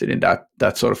interested in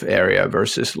that sort of area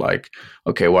versus like,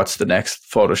 okay, what's the next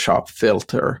Photoshop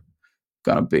filter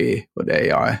gonna be with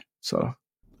AI? So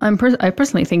I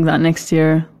personally think that next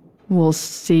year we'll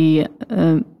see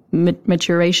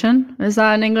maturation. Is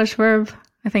that an English verb?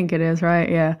 I think it is, right?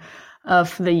 Yeah.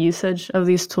 Of the usage of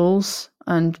these tools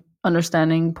and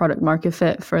understanding product market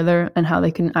fit further and how they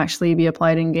can actually be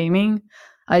applied in gaming.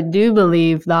 I do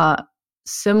believe that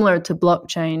similar to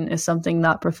blockchain is something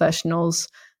that professionals,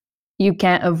 you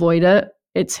can't avoid it.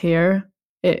 It's here.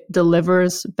 It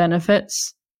delivers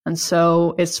benefits. And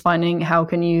so it's finding how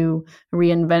can you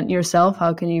reinvent yourself?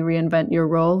 How can you reinvent your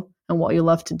role and what you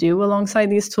love to do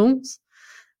alongside these tools?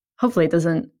 Hopefully it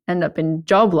doesn't end up in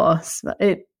job loss.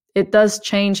 It does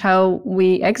change how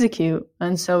we execute.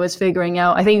 And so it's figuring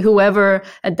out, I think whoever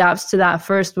adapts to that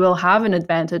first will have an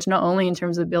advantage, not only in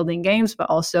terms of building games, but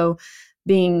also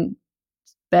being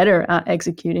better at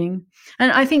executing.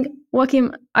 And I think,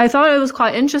 Joachim, I thought it was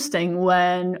quite interesting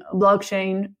when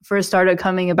blockchain first started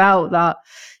coming about that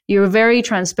you were very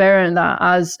transparent that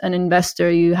as an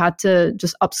investor, you had to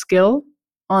just upskill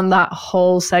on that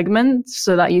whole segment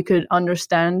so that you could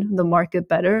understand the market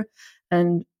better.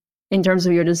 And in terms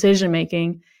of your decision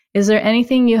making, is there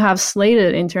anything you have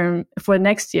slated for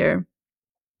next year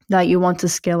that you want to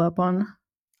scale up on?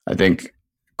 I think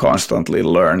constantly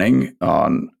learning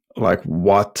on like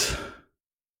what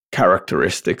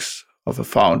characteristics of a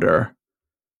founder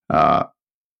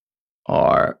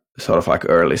are sort of like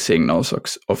early signals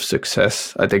of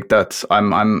success. I think that's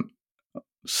I'm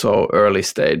so early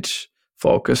stage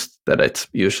focused that it's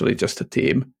usually just a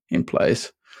team in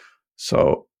place.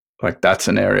 So like that's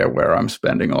an area where I'm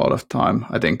spending a lot of time.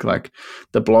 I think like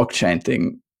the blockchain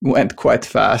thing went quite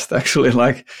fast actually,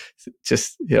 like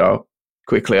just, you know,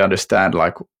 quickly understand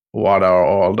like what are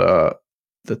all the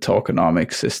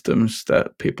tokenomic systems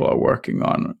that people are working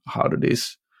on, how do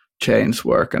these chains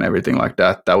work and everything like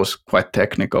that. That was quite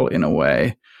technical in a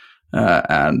way.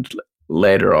 And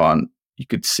later on, you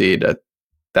could see that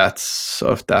that's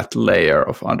sort of that layer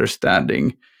of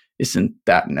understanding isn't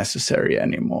that necessary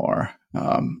anymore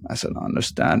as an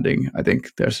understanding. I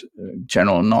think there's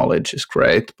general knowledge is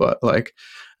great, but like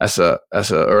as a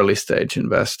early stage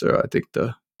investor, I think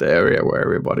the area where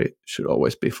everybody should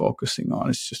always be focusing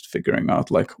on is just figuring out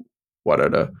like what are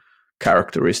the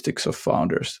characteristics of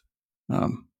founders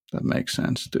that make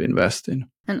sense to invest in.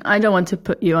 And I don't want to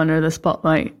put you under the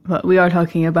spotlight, but we are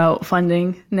talking about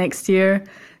funding next year.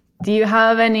 Do you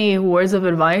have any words of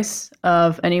advice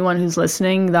of anyone who's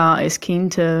listening that is keen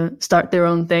to start their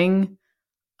own thing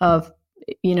of,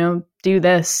 you know, do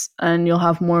this and you'll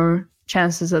have more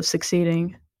chances of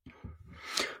succeeding?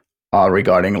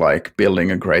 Regarding like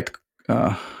building a great,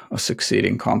 a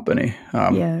succeeding company.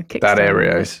 That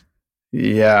area is,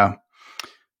 I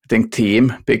think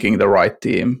picking the right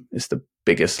team is the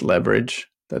biggest leverage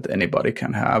that anybody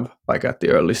can have, like at the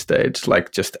early stage,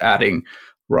 like just adding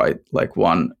like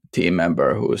one team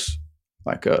member who's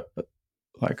like a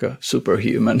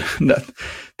superhuman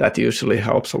that usually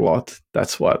helps a lot.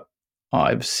 That's what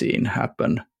I've seen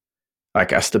happen,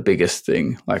 like as the biggest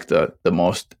thing, like the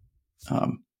most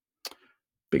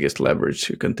biggest leverage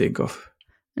you can think of.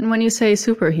 And when you say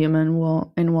superhuman,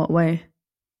 well, in what way?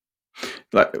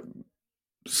 Like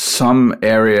some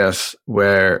areas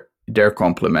where they're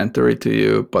complementary to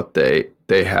you, but they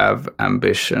have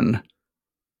ambition.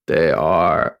 They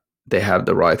have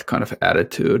the right kind of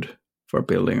attitude for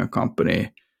building a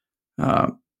company.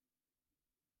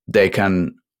 They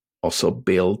can also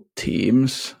build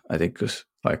teams. I think because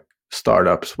like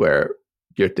startups where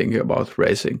you're thinking about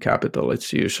raising capital,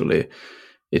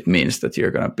 it means that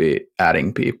you're going to be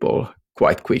adding people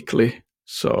quite quickly.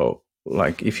 So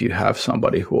like if you have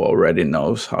somebody who already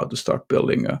knows how to start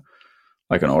building an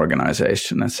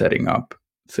organization and setting up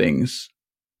things,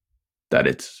 that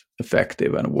it's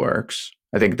effective and works.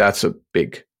 I think that's a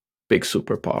big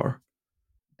superpower.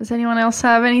 Does anyone else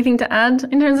have anything to add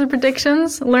in terms of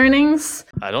predictions, learnings?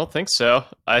 I don't think so.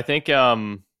 I think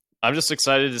I'm just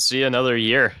excited to see another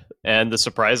year and the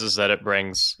surprises that it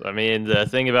brings. I mean, the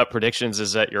thing about predictions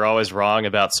is that you're always wrong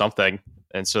about something.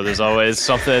 And so there's always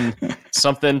something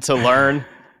to learn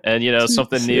and,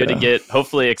 something new to get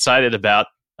hopefully excited about.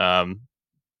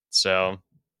 So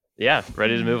yeah,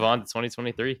 ready to move on to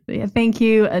 2023. Yeah, thank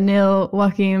you, Anil,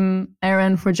 Joachim,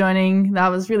 Aaron, for joining. That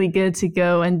was really good to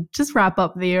go and just wrap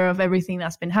up the year of everything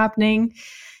that's been happening.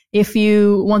 If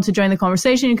you want to join the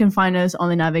conversation, you can find us on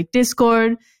the Navic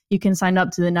Discord. You can sign up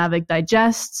to the Navic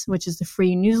Digest, which is the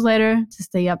free newsletter to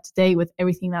stay up to date with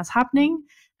everything that's happening.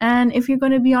 And if you're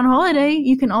going to be on holiday,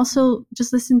 you can also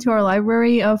just listen to our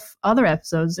library of other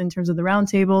episodes in terms of the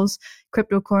roundtables,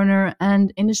 Crypto Corner,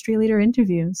 and industry leader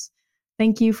interviews.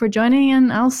 Thank you for joining,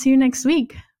 and I'll see you next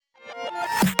week.